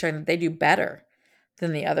data showing that they do better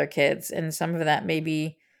than the other kids. And some of that may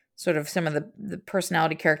be sort of some of the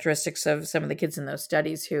personality characteristics of some of the kids in those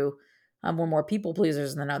studies who were more people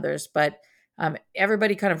pleasers than others. But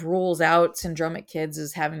everybody kind of rules out syndromic kids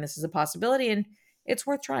as having this as a possibility, and it's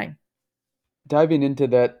worth trying. Diving into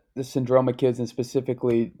the syndroma kids and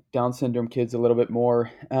specifically Down syndrome kids a little bit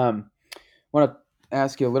more, I want to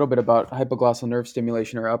ask you a little bit about hypoglossal nerve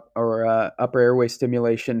stimulation or upper airway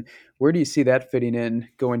stimulation. Where do you see that fitting in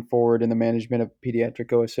going forward in the management of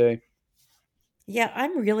pediatric OSA? Yeah,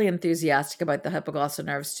 I'm really enthusiastic about the hypoglossal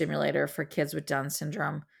nerve stimulator for kids with Down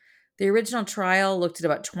syndrome. The original trial looked at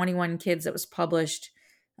about 21 kids that was published.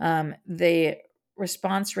 The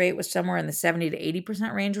response rate was somewhere in the 70 to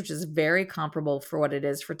 80% range, which is very comparable for what it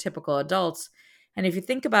is for typical adults. And if you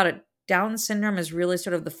think about it, Down syndrome is really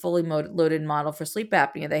sort of the fully loaded model for sleep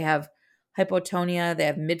apnea. They have hypotonia, they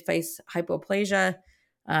have midface hypoplasia.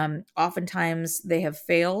 Oftentimes, they have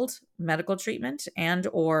failed medical treatment and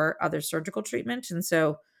or other surgical treatment, and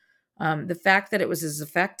so the fact that it was as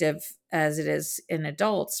effective as it is in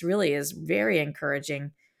adults really is very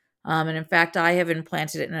encouraging. And in fact, I have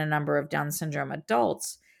implanted it in a number of Down syndrome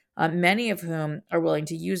adults. many of whom are willing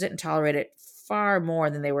to use it and tolerate it far more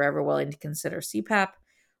than they were ever willing to consider CPAP,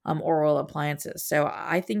 oral appliances. So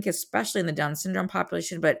I think, especially in the Down syndrome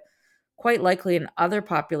population, but quite likely in other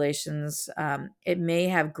populations, it may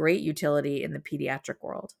have great utility in the pediatric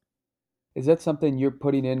world. Is that something you're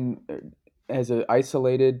putting in as an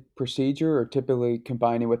isolated procedure or typically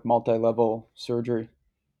combining with multi-level surgery?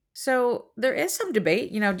 So there is some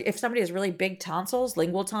debate, if somebody has really big tonsils,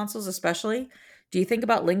 lingual tonsils especially, do you think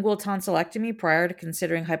about lingual tonsillectomy prior to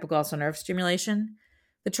considering hypoglossal nerve stimulation?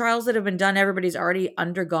 The trials that have been done, everybody's already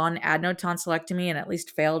undergone adenotonsillectomy and at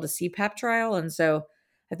least failed a CPAP trial. And so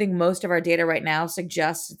I think most of our data right now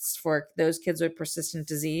suggests it's for those kids with persistent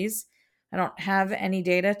disease. I don't have any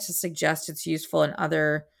data to suggest it's useful in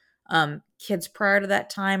other kids prior to that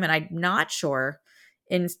time. And I'm not sure,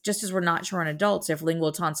 and just as we're not sure in adults if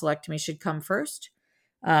lingual tonsillectomy should come first.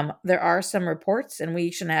 There are some reports, and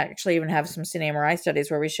we should actually even have some cine MRI studies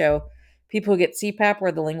where we show people who get CPAP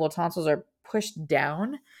where the lingual tonsils are pushed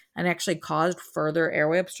down and actually caused further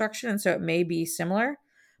airway obstruction. And so it may be similar.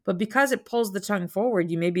 But because it pulls the tongue forward,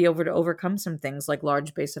 you may be able to overcome some things like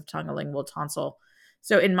large base of tongue or lingual tonsil.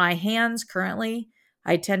 So in my hands currently,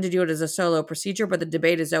 I tend to do it as a solo procedure, but the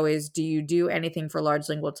debate is always, do you do anything for large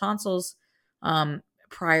lingual tonsils?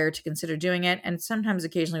 Prior to consider doing it. And sometimes,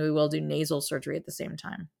 occasionally, we will do nasal surgery at the same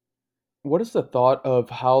time. What is the thought of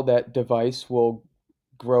how that device will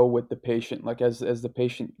grow with the patient? Like as the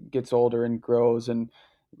patient gets older and grows, and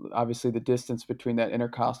obviously the distance between that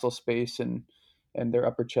intercostal space and their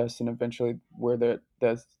upper chest, and eventually where the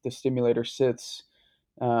stimulator sits,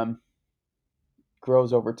 um,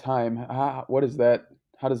 grows over time. What is that?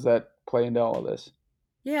 How does that play into all of this?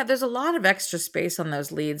 Yeah, there's a lot of extra space on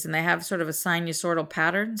those leads, and they have sort of a sinusoidal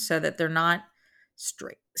pattern so that they're not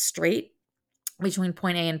straight between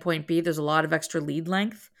point A and point B. There's a lot of extra lead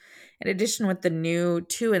length. In addition, with the new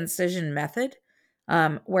two incision method,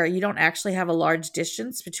 where you don't actually have a large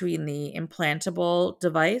distance between the implantable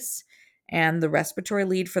device and the respiratory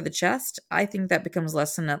lead for the chest, I think that becomes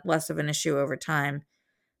less of an issue over time.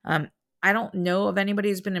 Um, I don't know of anybody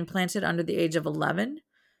who's been implanted under the age of 11.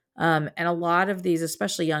 And a lot of these,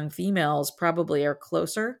 especially young females, probably are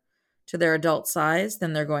closer to their adult size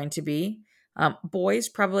than they're going to be. Boys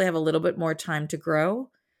probably have a little bit more time to grow.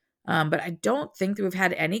 But I don't think that we've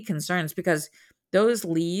had any concerns because those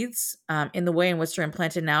leads, in the way in which they're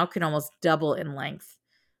implanted now, can almost double in length.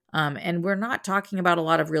 And we're not talking about a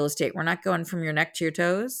lot of real estate. We're not going from your neck to your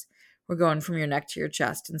toes. We're going from your neck to your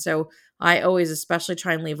chest. And so I always especially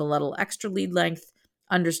try and leave a little extra lead length,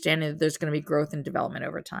 understanding that there's going to be growth and development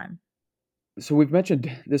over time. So we've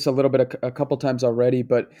mentioned this a little bit a couple times already,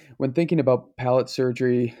 but when thinking about palate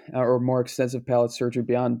surgery or more extensive palate surgery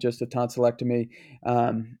beyond just a tonsillectomy,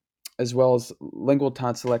 as well as lingual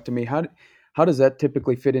tonsillectomy, how does that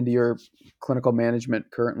typically fit into your clinical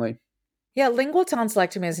management currently? Yeah, lingual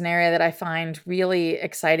tonsillectomy is an area that I find really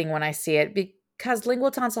exciting when I see it because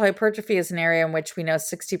lingual tonsil hypertrophy is an area in which we know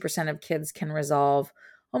 60% of kids can resolve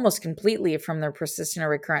almost completely from their persistent or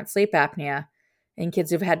recurrent sleep apnea in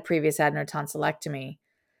kids who've had previous adenotonsillectomy.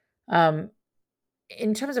 Um,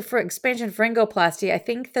 in terms of for expansion pharyngoplasty, I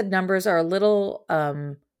think the numbers are a little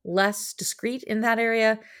less discrete in that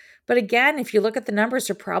area. But again, if you look at the numbers,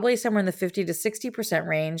 they're probably somewhere in the 50 to 60%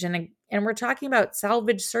 range. And we're talking about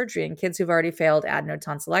salvage surgery in kids who've already failed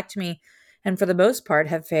adenotonsillectomy and for the most part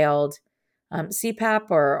have failed CPAP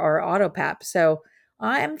or AutoPAP. So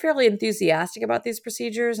I'm fairly enthusiastic about these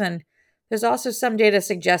procedures. And there's also some data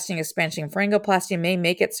suggesting expansion pharyngoplasty may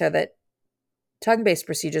make it so that tongue-based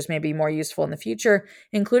procedures may be more useful in the future,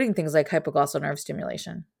 including things like hypoglossal nerve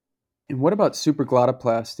stimulation. And what about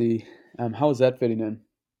supraglotoplasty? How is that fitting in?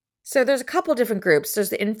 So there's a couple different groups.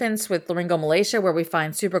 There's the infants with laryngomalacia, where we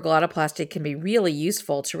find supraglotoplasty can be really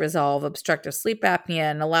useful to resolve obstructive sleep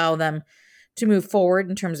apnea and allow them to move forward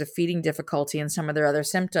in terms of feeding difficulty and some of their other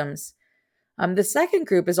symptoms. The second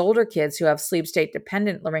group is older kids who have sleep state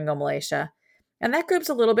dependent laryngomalacia, and that group's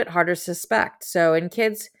a little bit harder to suspect. So in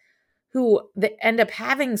kids who end up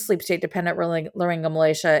having sleep state dependent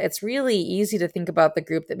laryngomalacia, it's really easy to think about the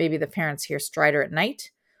group that maybe the parents hear stridor at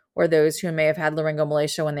night, or those who may have had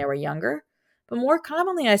laryngomalacia when they were younger. But more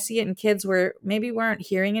commonly, I see it in kids where maybe we aren't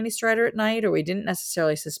hearing any stridor at night, or we didn't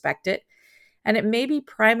necessarily suspect it. And it may be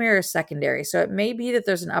primary or secondary. So it may be that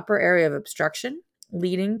there's an upper area of obstruction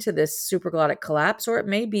leading to this supraglottic collapse, or it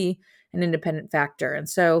may be an independent factor. And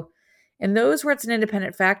so in those where it's an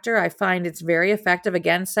independent factor, I find it's very effective,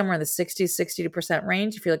 again, somewhere in the 60%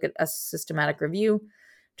 range if you look at a systematic review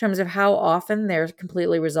in terms of how often they're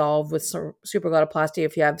completely resolved with supraglottoplasty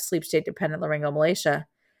if you have sleep state dependent laryngomalacia.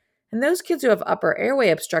 And those kids who have upper airway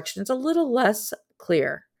obstruction, it's a little less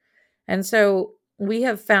clear. And so we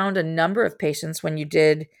have found a number of patients when you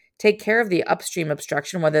did take care of the upstream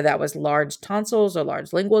obstruction, whether that was large tonsils or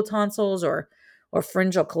large lingual tonsils or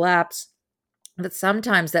pharyngeal collapse, that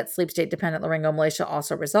sometimes that sleep state dependent laryngomalacia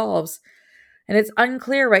also resolves. And it's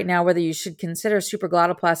unclear right now whether you should consider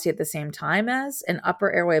supraglottoplasty at the same time as an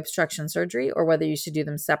upper airway obstruction surgery or whether you should do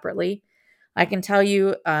them separately. I can tell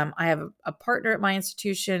you, I have a partner at my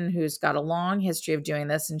institution who's got a long history of doing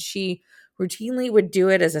this, and she routinely would do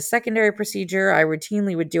it as a secondary procedure. I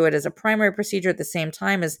routinely would do it as a primary procedure at the same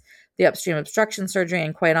time as the upstream obstruction surgery.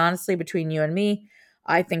 And quite honestly, between you and me,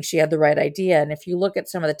 I think she had the right idea. And if you look at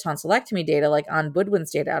some of the tonsillectomy data, like on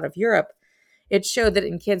Budwin's data out of Europe, it showed that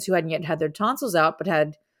in kids who hadn't yet had their tonsils out but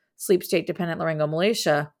had sleep state dependent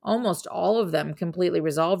laryngomalacia, almost all of them completely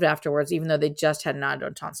resolved afterwards, even though they just had not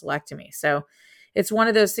done tonsillectomy. So it's one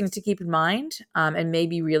of those things to keep in mind, and may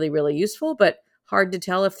be really, really useful, but hard to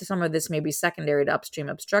tell if some of this may be secondary to upstream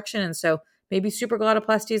obstruction. And so maybe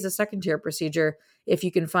supraglottoplasty is a second tier procedure if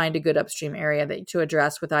you can find a good upstream area that to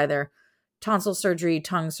address with either tonsil surgery,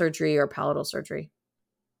 tongue surgery, or palatal surgery.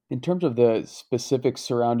 In terms of the specifics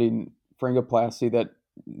surrounding pharyngoplasty that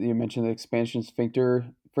you mentioned, the expansion sphincter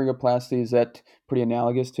pharyngoplasty, is that pretty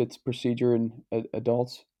analogous to its procedure in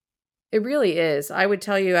adults? It really is. I would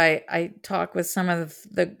tell you, I talk with some of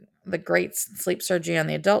the great sleep surgery on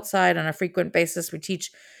the adult side on a frequent basis. We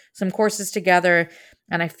teach some courses together,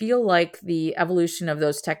 and I feel like the evolution of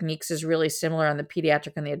those techniques is really similar on the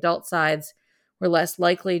pediatric and the adult sides. We're less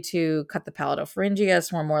likely to cut the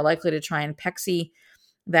palatopharyngeus. We're more likely to try and pexy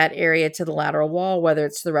that area to the lateral wall, whether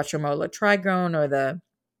it's the retromolar trigrone or the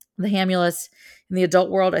hamulus. In the adult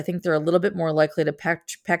world, I think they're a little bit more likely to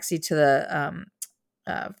pexy to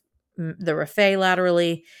uh, the raphe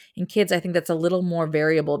laterally. In kids, I think that's a little more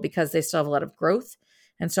variable because they still have a lot of growth.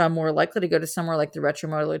 And so I'm more likely to go to somewhere like the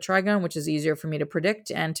retromolar trigon, which is easier for me to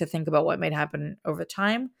predict and to think about what might happen over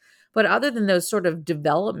time. But other than those sort of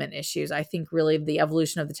development issues, I think really the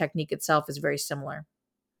evolution of the technique itself is very similar.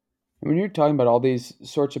 When you're talking about all these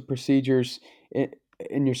sorts of procedures,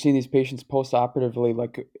 and you're seeing these patients post-operatively,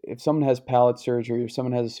 like if someone has palate surgery or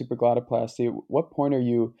someone has a supraglottoplasty, what point are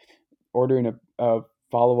you ordering a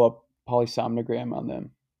follow-up polysomnogram on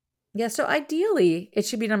them? Yeah, so ideally, it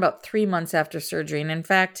should be done about 3 months after surgery. And in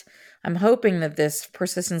fact, I'm hoping that this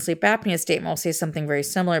persistent sleep apnea statement will say something very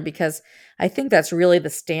similar because I think that's really the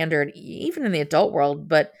standard, even in the adult world,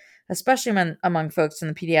 but especially among folks in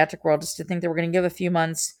the pediatric world, is to think that we're going to give a few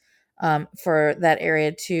months for that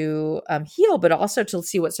area to heal, but also to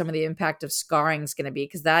see what some of the impact of scarring is going to be.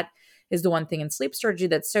 Because that is the one thing in sleep surgery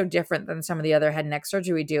that's so different than some of the other head and neck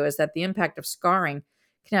surgery we do, is that the impact of scarring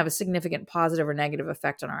can have a significant positive or negative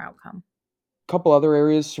effect on our outcome. Couple other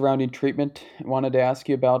areas surrounding treatment I wanted to ask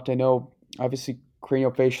you about. I know obviously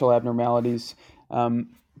craniofacial abnormalities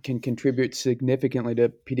can contribute significantly to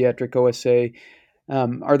pediatric OSA.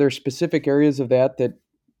 Are there specific areas of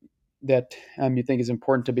that you think is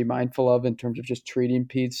important to be mindful of in terms of just treating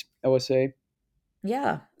peds OSA?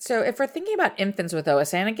 Yeah. So if we're thinking about infants with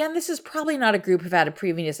OSA, and again, this is probably not a group who've had a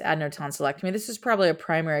previous adenotonsillectomy. This is probably a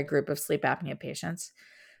primary group of sleep apnea patients.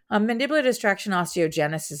 Mandibular distraction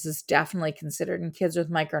osteogenesis is definitely considered in kids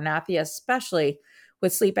with micrognathia, especially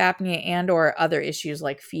with sleep apnea and or other issues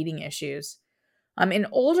like feeding issues. In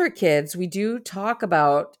older kids, we do talk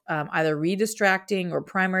about either redistracting or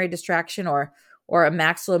primary distraction or a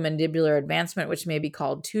maxillomandibular advancement, which may be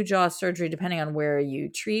called two jaw surgery, depending on where you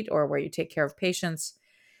treat or where you take care of patients.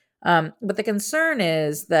 But the concern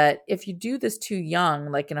is that if you do this too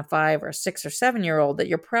young, like in a 5 or 6 or 7 year old, that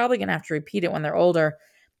you're probably going to have to repeat it when they're older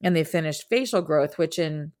and they've finished facial growth, which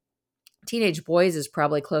in teenage boys is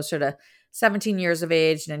probably closer to 17 years of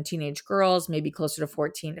age, and in teenage girls, maybe closer to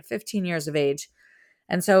 14 to 15 years of age.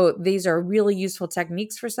 And so these are really useful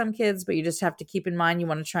techniques for some kids, but you just have to keep in mind you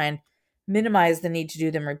want to try and minimize the need to do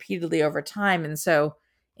them repeatedly over time. And so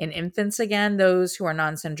in infants, again, those who are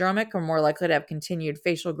non syndromic are more likely to have continued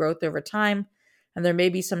facial growth over time. And there may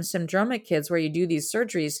be some syndromic kids where you do these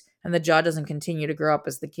surgeries and the jaw doesn't continue to grow up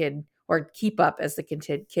as the kid or keep up as the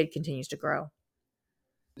kid continues to grow.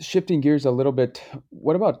 Shifting gears a little bit,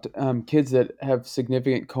 what about kids that have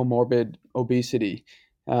significant comorbid obesity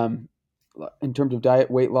um, in terms of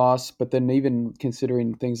diet, weight loss, but then even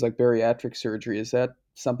considering things like bariatric surgery? Is that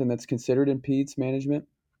something that's considered in peds management?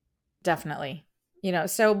 Definitely.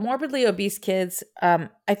 So morbidly obese kids,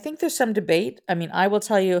 I think there's some debate. I mean, I will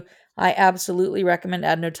tell you, I absolutely recommend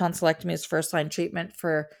adenotonsillectomy as first line treatment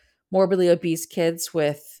for morbidly obese kids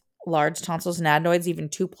with large tonsils and adenoids, even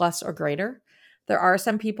 2+ or greater. There are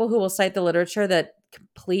some people who will cite the literature that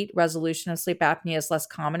complete resolution of sleep apnea is less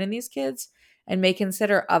common in these kids. and may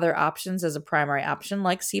consider other options as a primary option,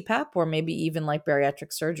 like CPAP or maybe even like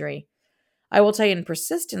bariatric surgery. I will tell you in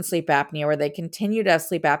persistent sleep apnea, where they continue to have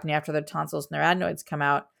sleep apnea after their tonsils and their adenoids come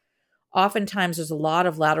out, oftentimes there's a lot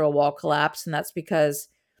of lateral wall collapse, and that's because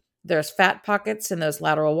there's fat pockets in those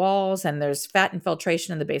lateral walls and there's fat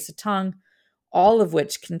infiltration in the base of tongue, all of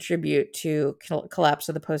which contribute to collapse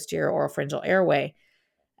of the posterior oropharyngeal airway.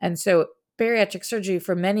 And so bariatric surgery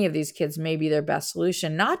for many of these kids may be their best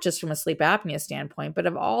solution, not just from a sleep apnea standpoint, but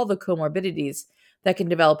of all the comorbidities that can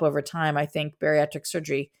develop over time. I think bariatric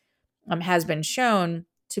surgery has been shown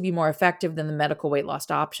to be more effective than the medical weight loss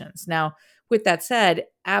options. Now, with that said,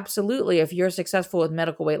 absolutely, if you're successful with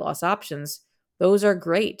medical weight loss options, those are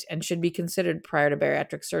great and should be considered prior to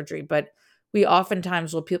bariatric surgery. But we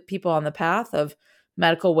oftentimes will put people on the path of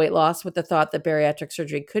medical weight loss with the thought that bariatric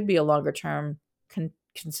surgery could be a longer term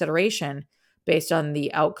consideration based on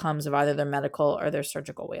the outcomes of either their medical or their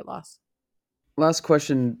surgical weight loss. Last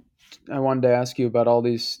question I wanted to ask you about all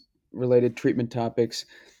these related treatment topics.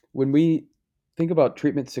 When we think about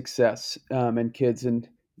treatment success in kids, and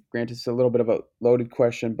granted, it's a little bit of a loaded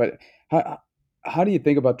question, but how, how do you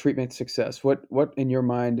think about treatment success? What in your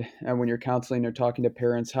mind, when you're counseling or talking to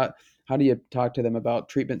parents, how do you talk to them about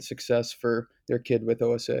treatment success for their kid with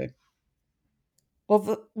OSA?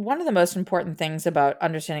 Well, one of the most important things about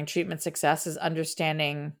understanding treatment success is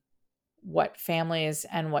understanding what families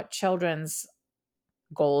and what children's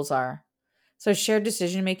goals are. So, shared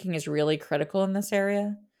decision making is really critical in this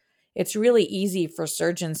area. It's really easy for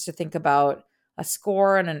surgeons to think about a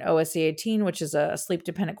score on an OSA 18, which is a sleep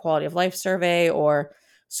dependent quality of life survey, or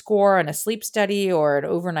score on a sleep study or an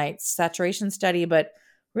overnight saturation study. But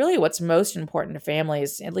really, what's most important to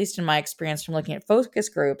families, at least in my experience from looking at focus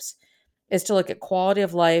groups, is to look at quality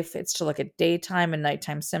of life. It's to look at daytime and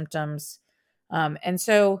nighttime symptoms. And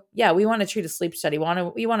so, yeah, we want to treat a sleep study. We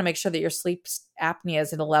want to make sure that your sleep apnea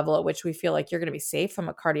is at a level at which we feel like you're going to be safe from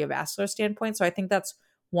a cardiovascular standpoint. So I think that's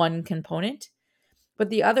one component. But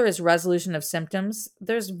the other is resolution of symptoms.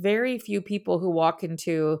 There's very few people who walk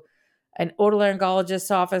into an otolaryngologist's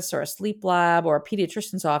office or a sleep lab or a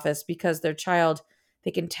pediatrician's office because their child,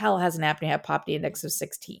 they can tell, has an apnea hypopnea index of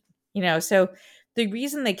 16. So the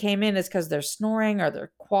reason they came in is because they're snoring or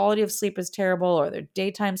their quality of sleep is terrible or their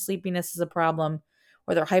daytime sleepiness is a problem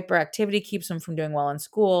or their hyperactivity keeps them from doing well in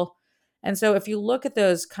school. And so if you look at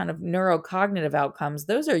those kind of neurocognitive outcomes,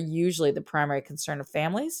 those are usually the primary concern of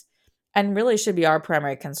families and really should be our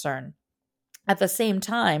primary concern. At the same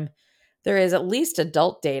time, there is at least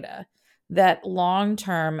adult data that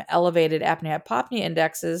long-term elevated apnea-hypopnea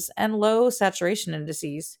indexes and low saturation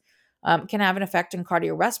indices can have an effect on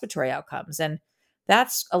cardiorespiratory outcomes. And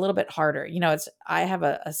that's a little bit harder. I have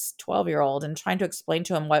a 12-year-old, and trying to explain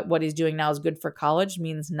to him what he's doing now is good for college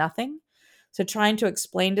means nothing. So trying to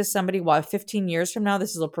explain to somebody why 15 years from now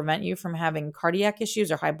this will prevent you from having cardiac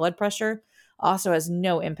issues or high blood pressure also has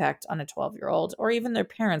no impact on a 12-year-old or even their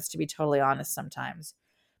parents, to be totally honest, sometimes.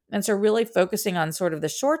 And so really focusing on sort of the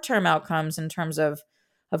short-term outcomes in terms of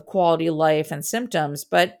quality of life and symptoms,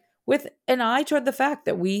 but with an eye toward the fact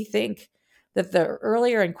that we think that the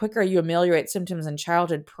earlier and quicker you ameliorate symptoms in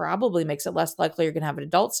childhood probably makes it less likely you're going to have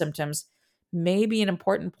adult symptoms, may be an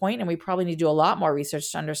important point. And we probably need to do a lot more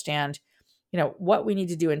research to understand, what we need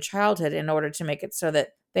to do in childhood in order to make it so that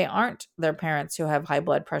they aren't their parents who have high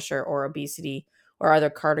blood pressure or obesity or other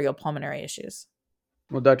cardiopulmonary issues.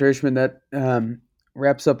 Well, Dr. Ishman, that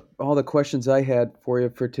wraps up all the questions I had for you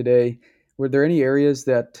for today. Were there any areas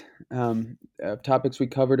that topics we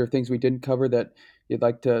covered or things we didn't cover that you'd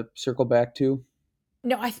like to circle back to?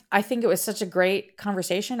 No, I think it was such a great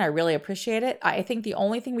conversation. I really appreciate it. I think the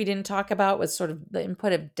only thing we didn't talk about was sort of the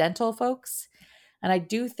input of dental folks. And I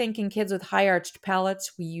do think in kids with high arched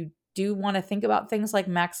palates, you do want to think about things like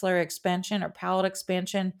maxillary expansion or palate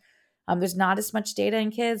expansion. There's not as much data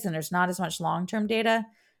in kids and there's not as much long-term data,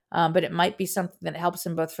 but it might be something that helps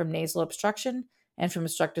them both from nasal obstruction and from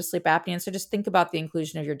obstructive sleep apnea. And so just think about the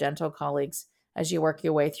inclusion of your dental colleagues as you work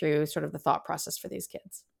your way through sort of the thought process for these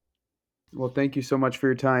kids. Well, thank you so much for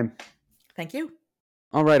your time. Thank you.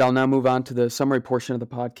 All right, I'll now move on to the summary portion of the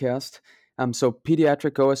podcast. So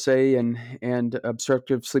pediatric OSA and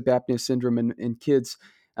obstructive sleep apnea syndrome in kids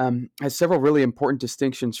has several really important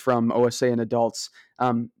distinctions from OSA in adults.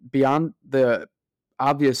 Beyond the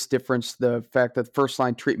obvious difference, the fact that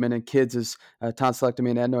first-line treatment in kids is tonsillectomy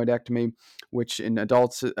and adenoidectomy, which in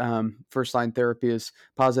adults, first-line therapy is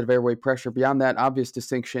positive airway pressure. Beyond that obvious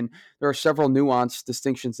distinction, there are several nuanced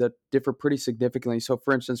distinctions that differ pretty significantly. So,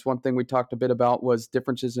 for instance, one thing we talked a bit about was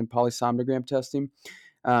differences in polysomnogram testing.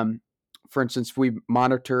 For instance, we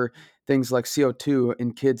monitor things like CO2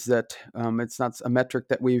 in kids that it's not a metric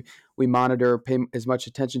that we monitor or pay as much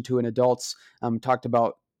attention to in adults. Talked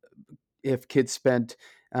about if kids spent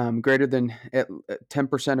greater than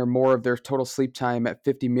 10% or more of their total sleep time at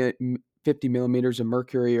 50 millimeters of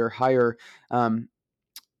mercury or higher,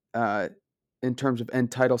 uh, in terms of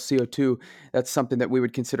end tidal CO2, that's something that we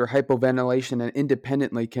would consider hypoventilation, and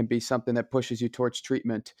independently can be something that pushes you towards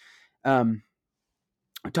treatment.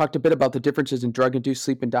 I talked a bit about the differences in drug-induced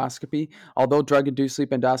sleep endoscopy. Although drug-induced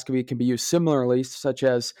sleep endoscopy can be used similarly, such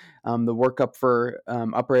as the workup for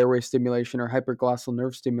upper airway stimulation or hypoglossal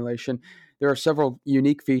nerve stimulation, there are several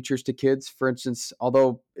unique features to kids. For instance,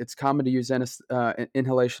 although it's common to use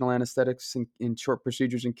inhalational anesthetics in short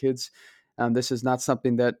procedures in kids, this is not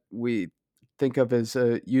something that we think of as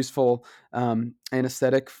a useful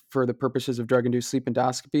anesthetic for the purposes of drug-induced sleep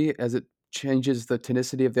endoscopy, as it changes the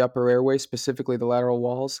tonicity of the upper airway, specifically the lateral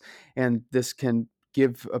walls, and this can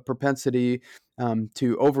give a propensity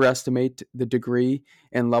to overestimate the degree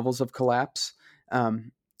and levels of collapse.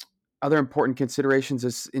 Other important considerations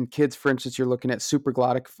is in kids, for instance, you're looking at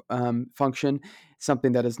supraglottic function,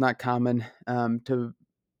 something that is not common to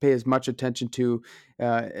pay as much attention to,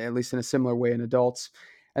 at least in a similar way in adults.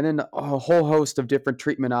 And then a whole host of different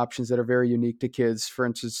treatment options that are very unique to kids. For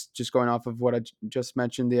instance, just going off of what I just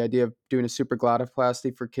mentioned, the idea of doing a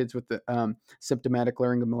supraglotticoplasty for kids with the symptomatic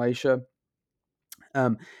laryngomalacia,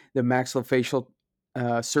 the maxillofacial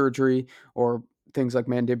surgery, or things like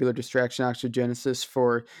mandibular distraction osteogenesis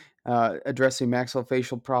for addressing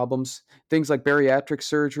maxillofacial problems. Things like bariatric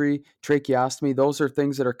surgery, tracheostomy, those are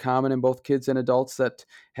things that are common in both kids and adults that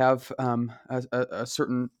have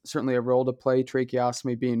certainly a role to play.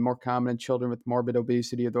 Tracheostomy being more common in children with morbid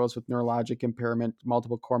obesity or those with neurologic impairment,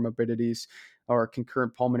 multiple comorbidities, or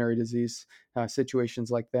concurrent pulmonary disease,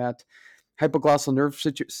 situations like that. Hypoglossal nerve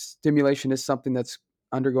stimulation is something that's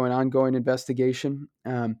undergoing ongoing investigation,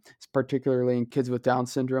 particularly in kids with Down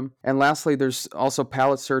syndrome. And lastly, there's also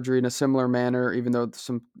palate surgery in a similar manner, even though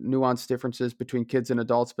some nuanced differences between kids and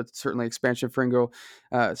adults, but certainly expansion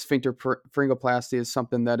sphincter pharyngoplasty is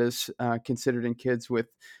something that is considered in kids with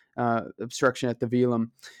obstruction at the velum.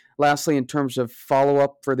 Lastly, in terms of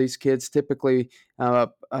follow-up for these kids, typically a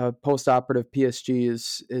post-operative PSG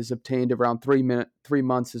is obtained around 3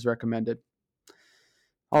 months is recommended.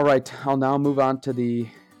 All right, I'll now move on to the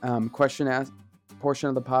question portion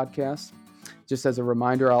of the podcast. Just as a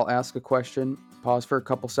reminder, I'll ask a question, pause for a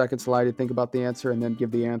couple seconds, allow you to think about the answer, and then give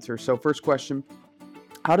the answer. So first question,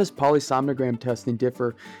 how does polysomnogram testing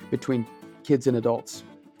differ between kids and adults?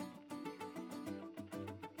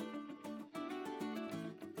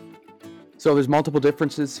 So there's multiple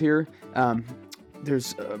differences here.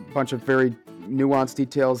 There's a bunch of very nuanced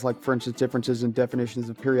details, like, for instance, differences in definitions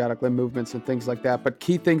of periodic limb movements and things like that. But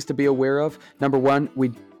key things to be aware of: number one,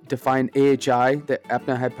 we define AHI, the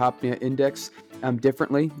apnea-hypopnea index,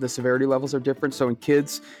 differently. The severity levels are different. So in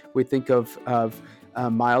kids, we think of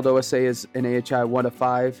mild OSA as an AHI 1 to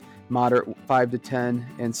 5, moderate 5 to 10,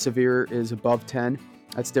 and severe is above 10.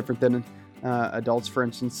 That's different than adults, for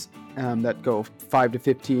instance, that go 5 to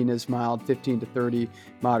 15 is mild, 15 to 30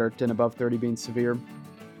 moderate, and above 30 being severe.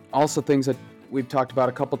 Also, things that we've talked about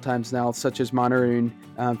a couple times now, such as monitoring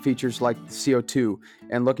features like CO2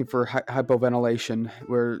 and looking for hypoventilation,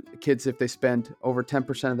 where kids, if they spend over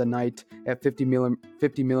 10% of the night at 50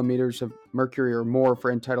 millimeters of mercury or more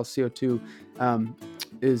for end tidal CO2,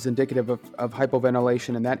 is indicative of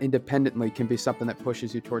hypoventilation, and that independently can be something that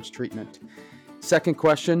pushes you towards treatment. Second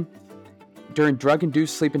question, during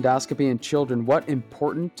drug-induced sleep endoscopy in children, what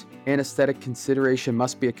important anesthetic consideration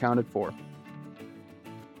must be accounted for?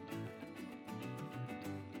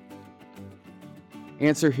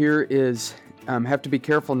 Answer here is have to be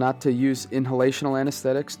careful not to use inhalational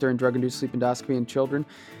anesthetics during drug-induced sleep endoscopy in children.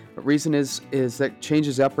 The reason is that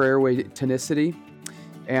changes upper airway tonicity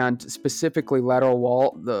and specifically lateral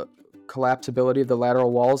wall, the collapsibility of the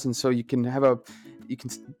lateral walls, and so it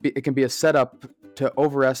can be a setup to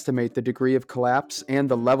overestimate the degree of collapse and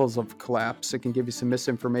the levels of collapse. It can give you some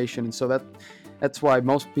misinformation, and so that's why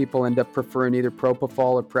most people end up preferring either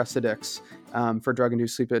propofol or Precedex for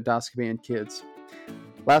drug-induced sleep endoscopy in kids.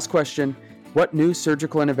 Last question, what new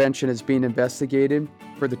surgical intervention is being investigated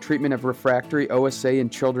for the treatment of refractory OSA in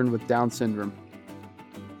children with Down syndrome?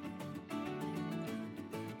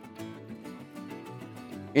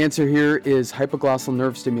 Answer here is hypoglossal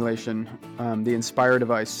nerve stimulation, the Inspire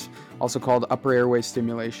device, also called upper airway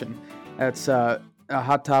stimulation. That's a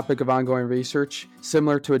hot topic of ongoing research.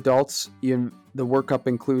 Similar to adults, the workup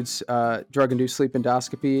includes drug-induced sleep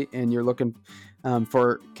endoscopy, and you're looking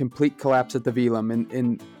for complete collapse at the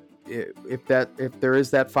velum. if there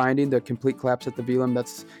is that finding, the complete collapse at the velum,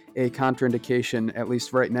 that's a contraindication, at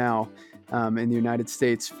least right now, in the United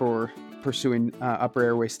States for pursuing upper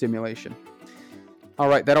airway stimulation. All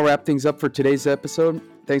right, that'll wrap things up for today's episode.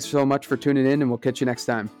 Thanks so much for tuning in, and we'll catch you next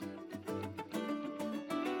time.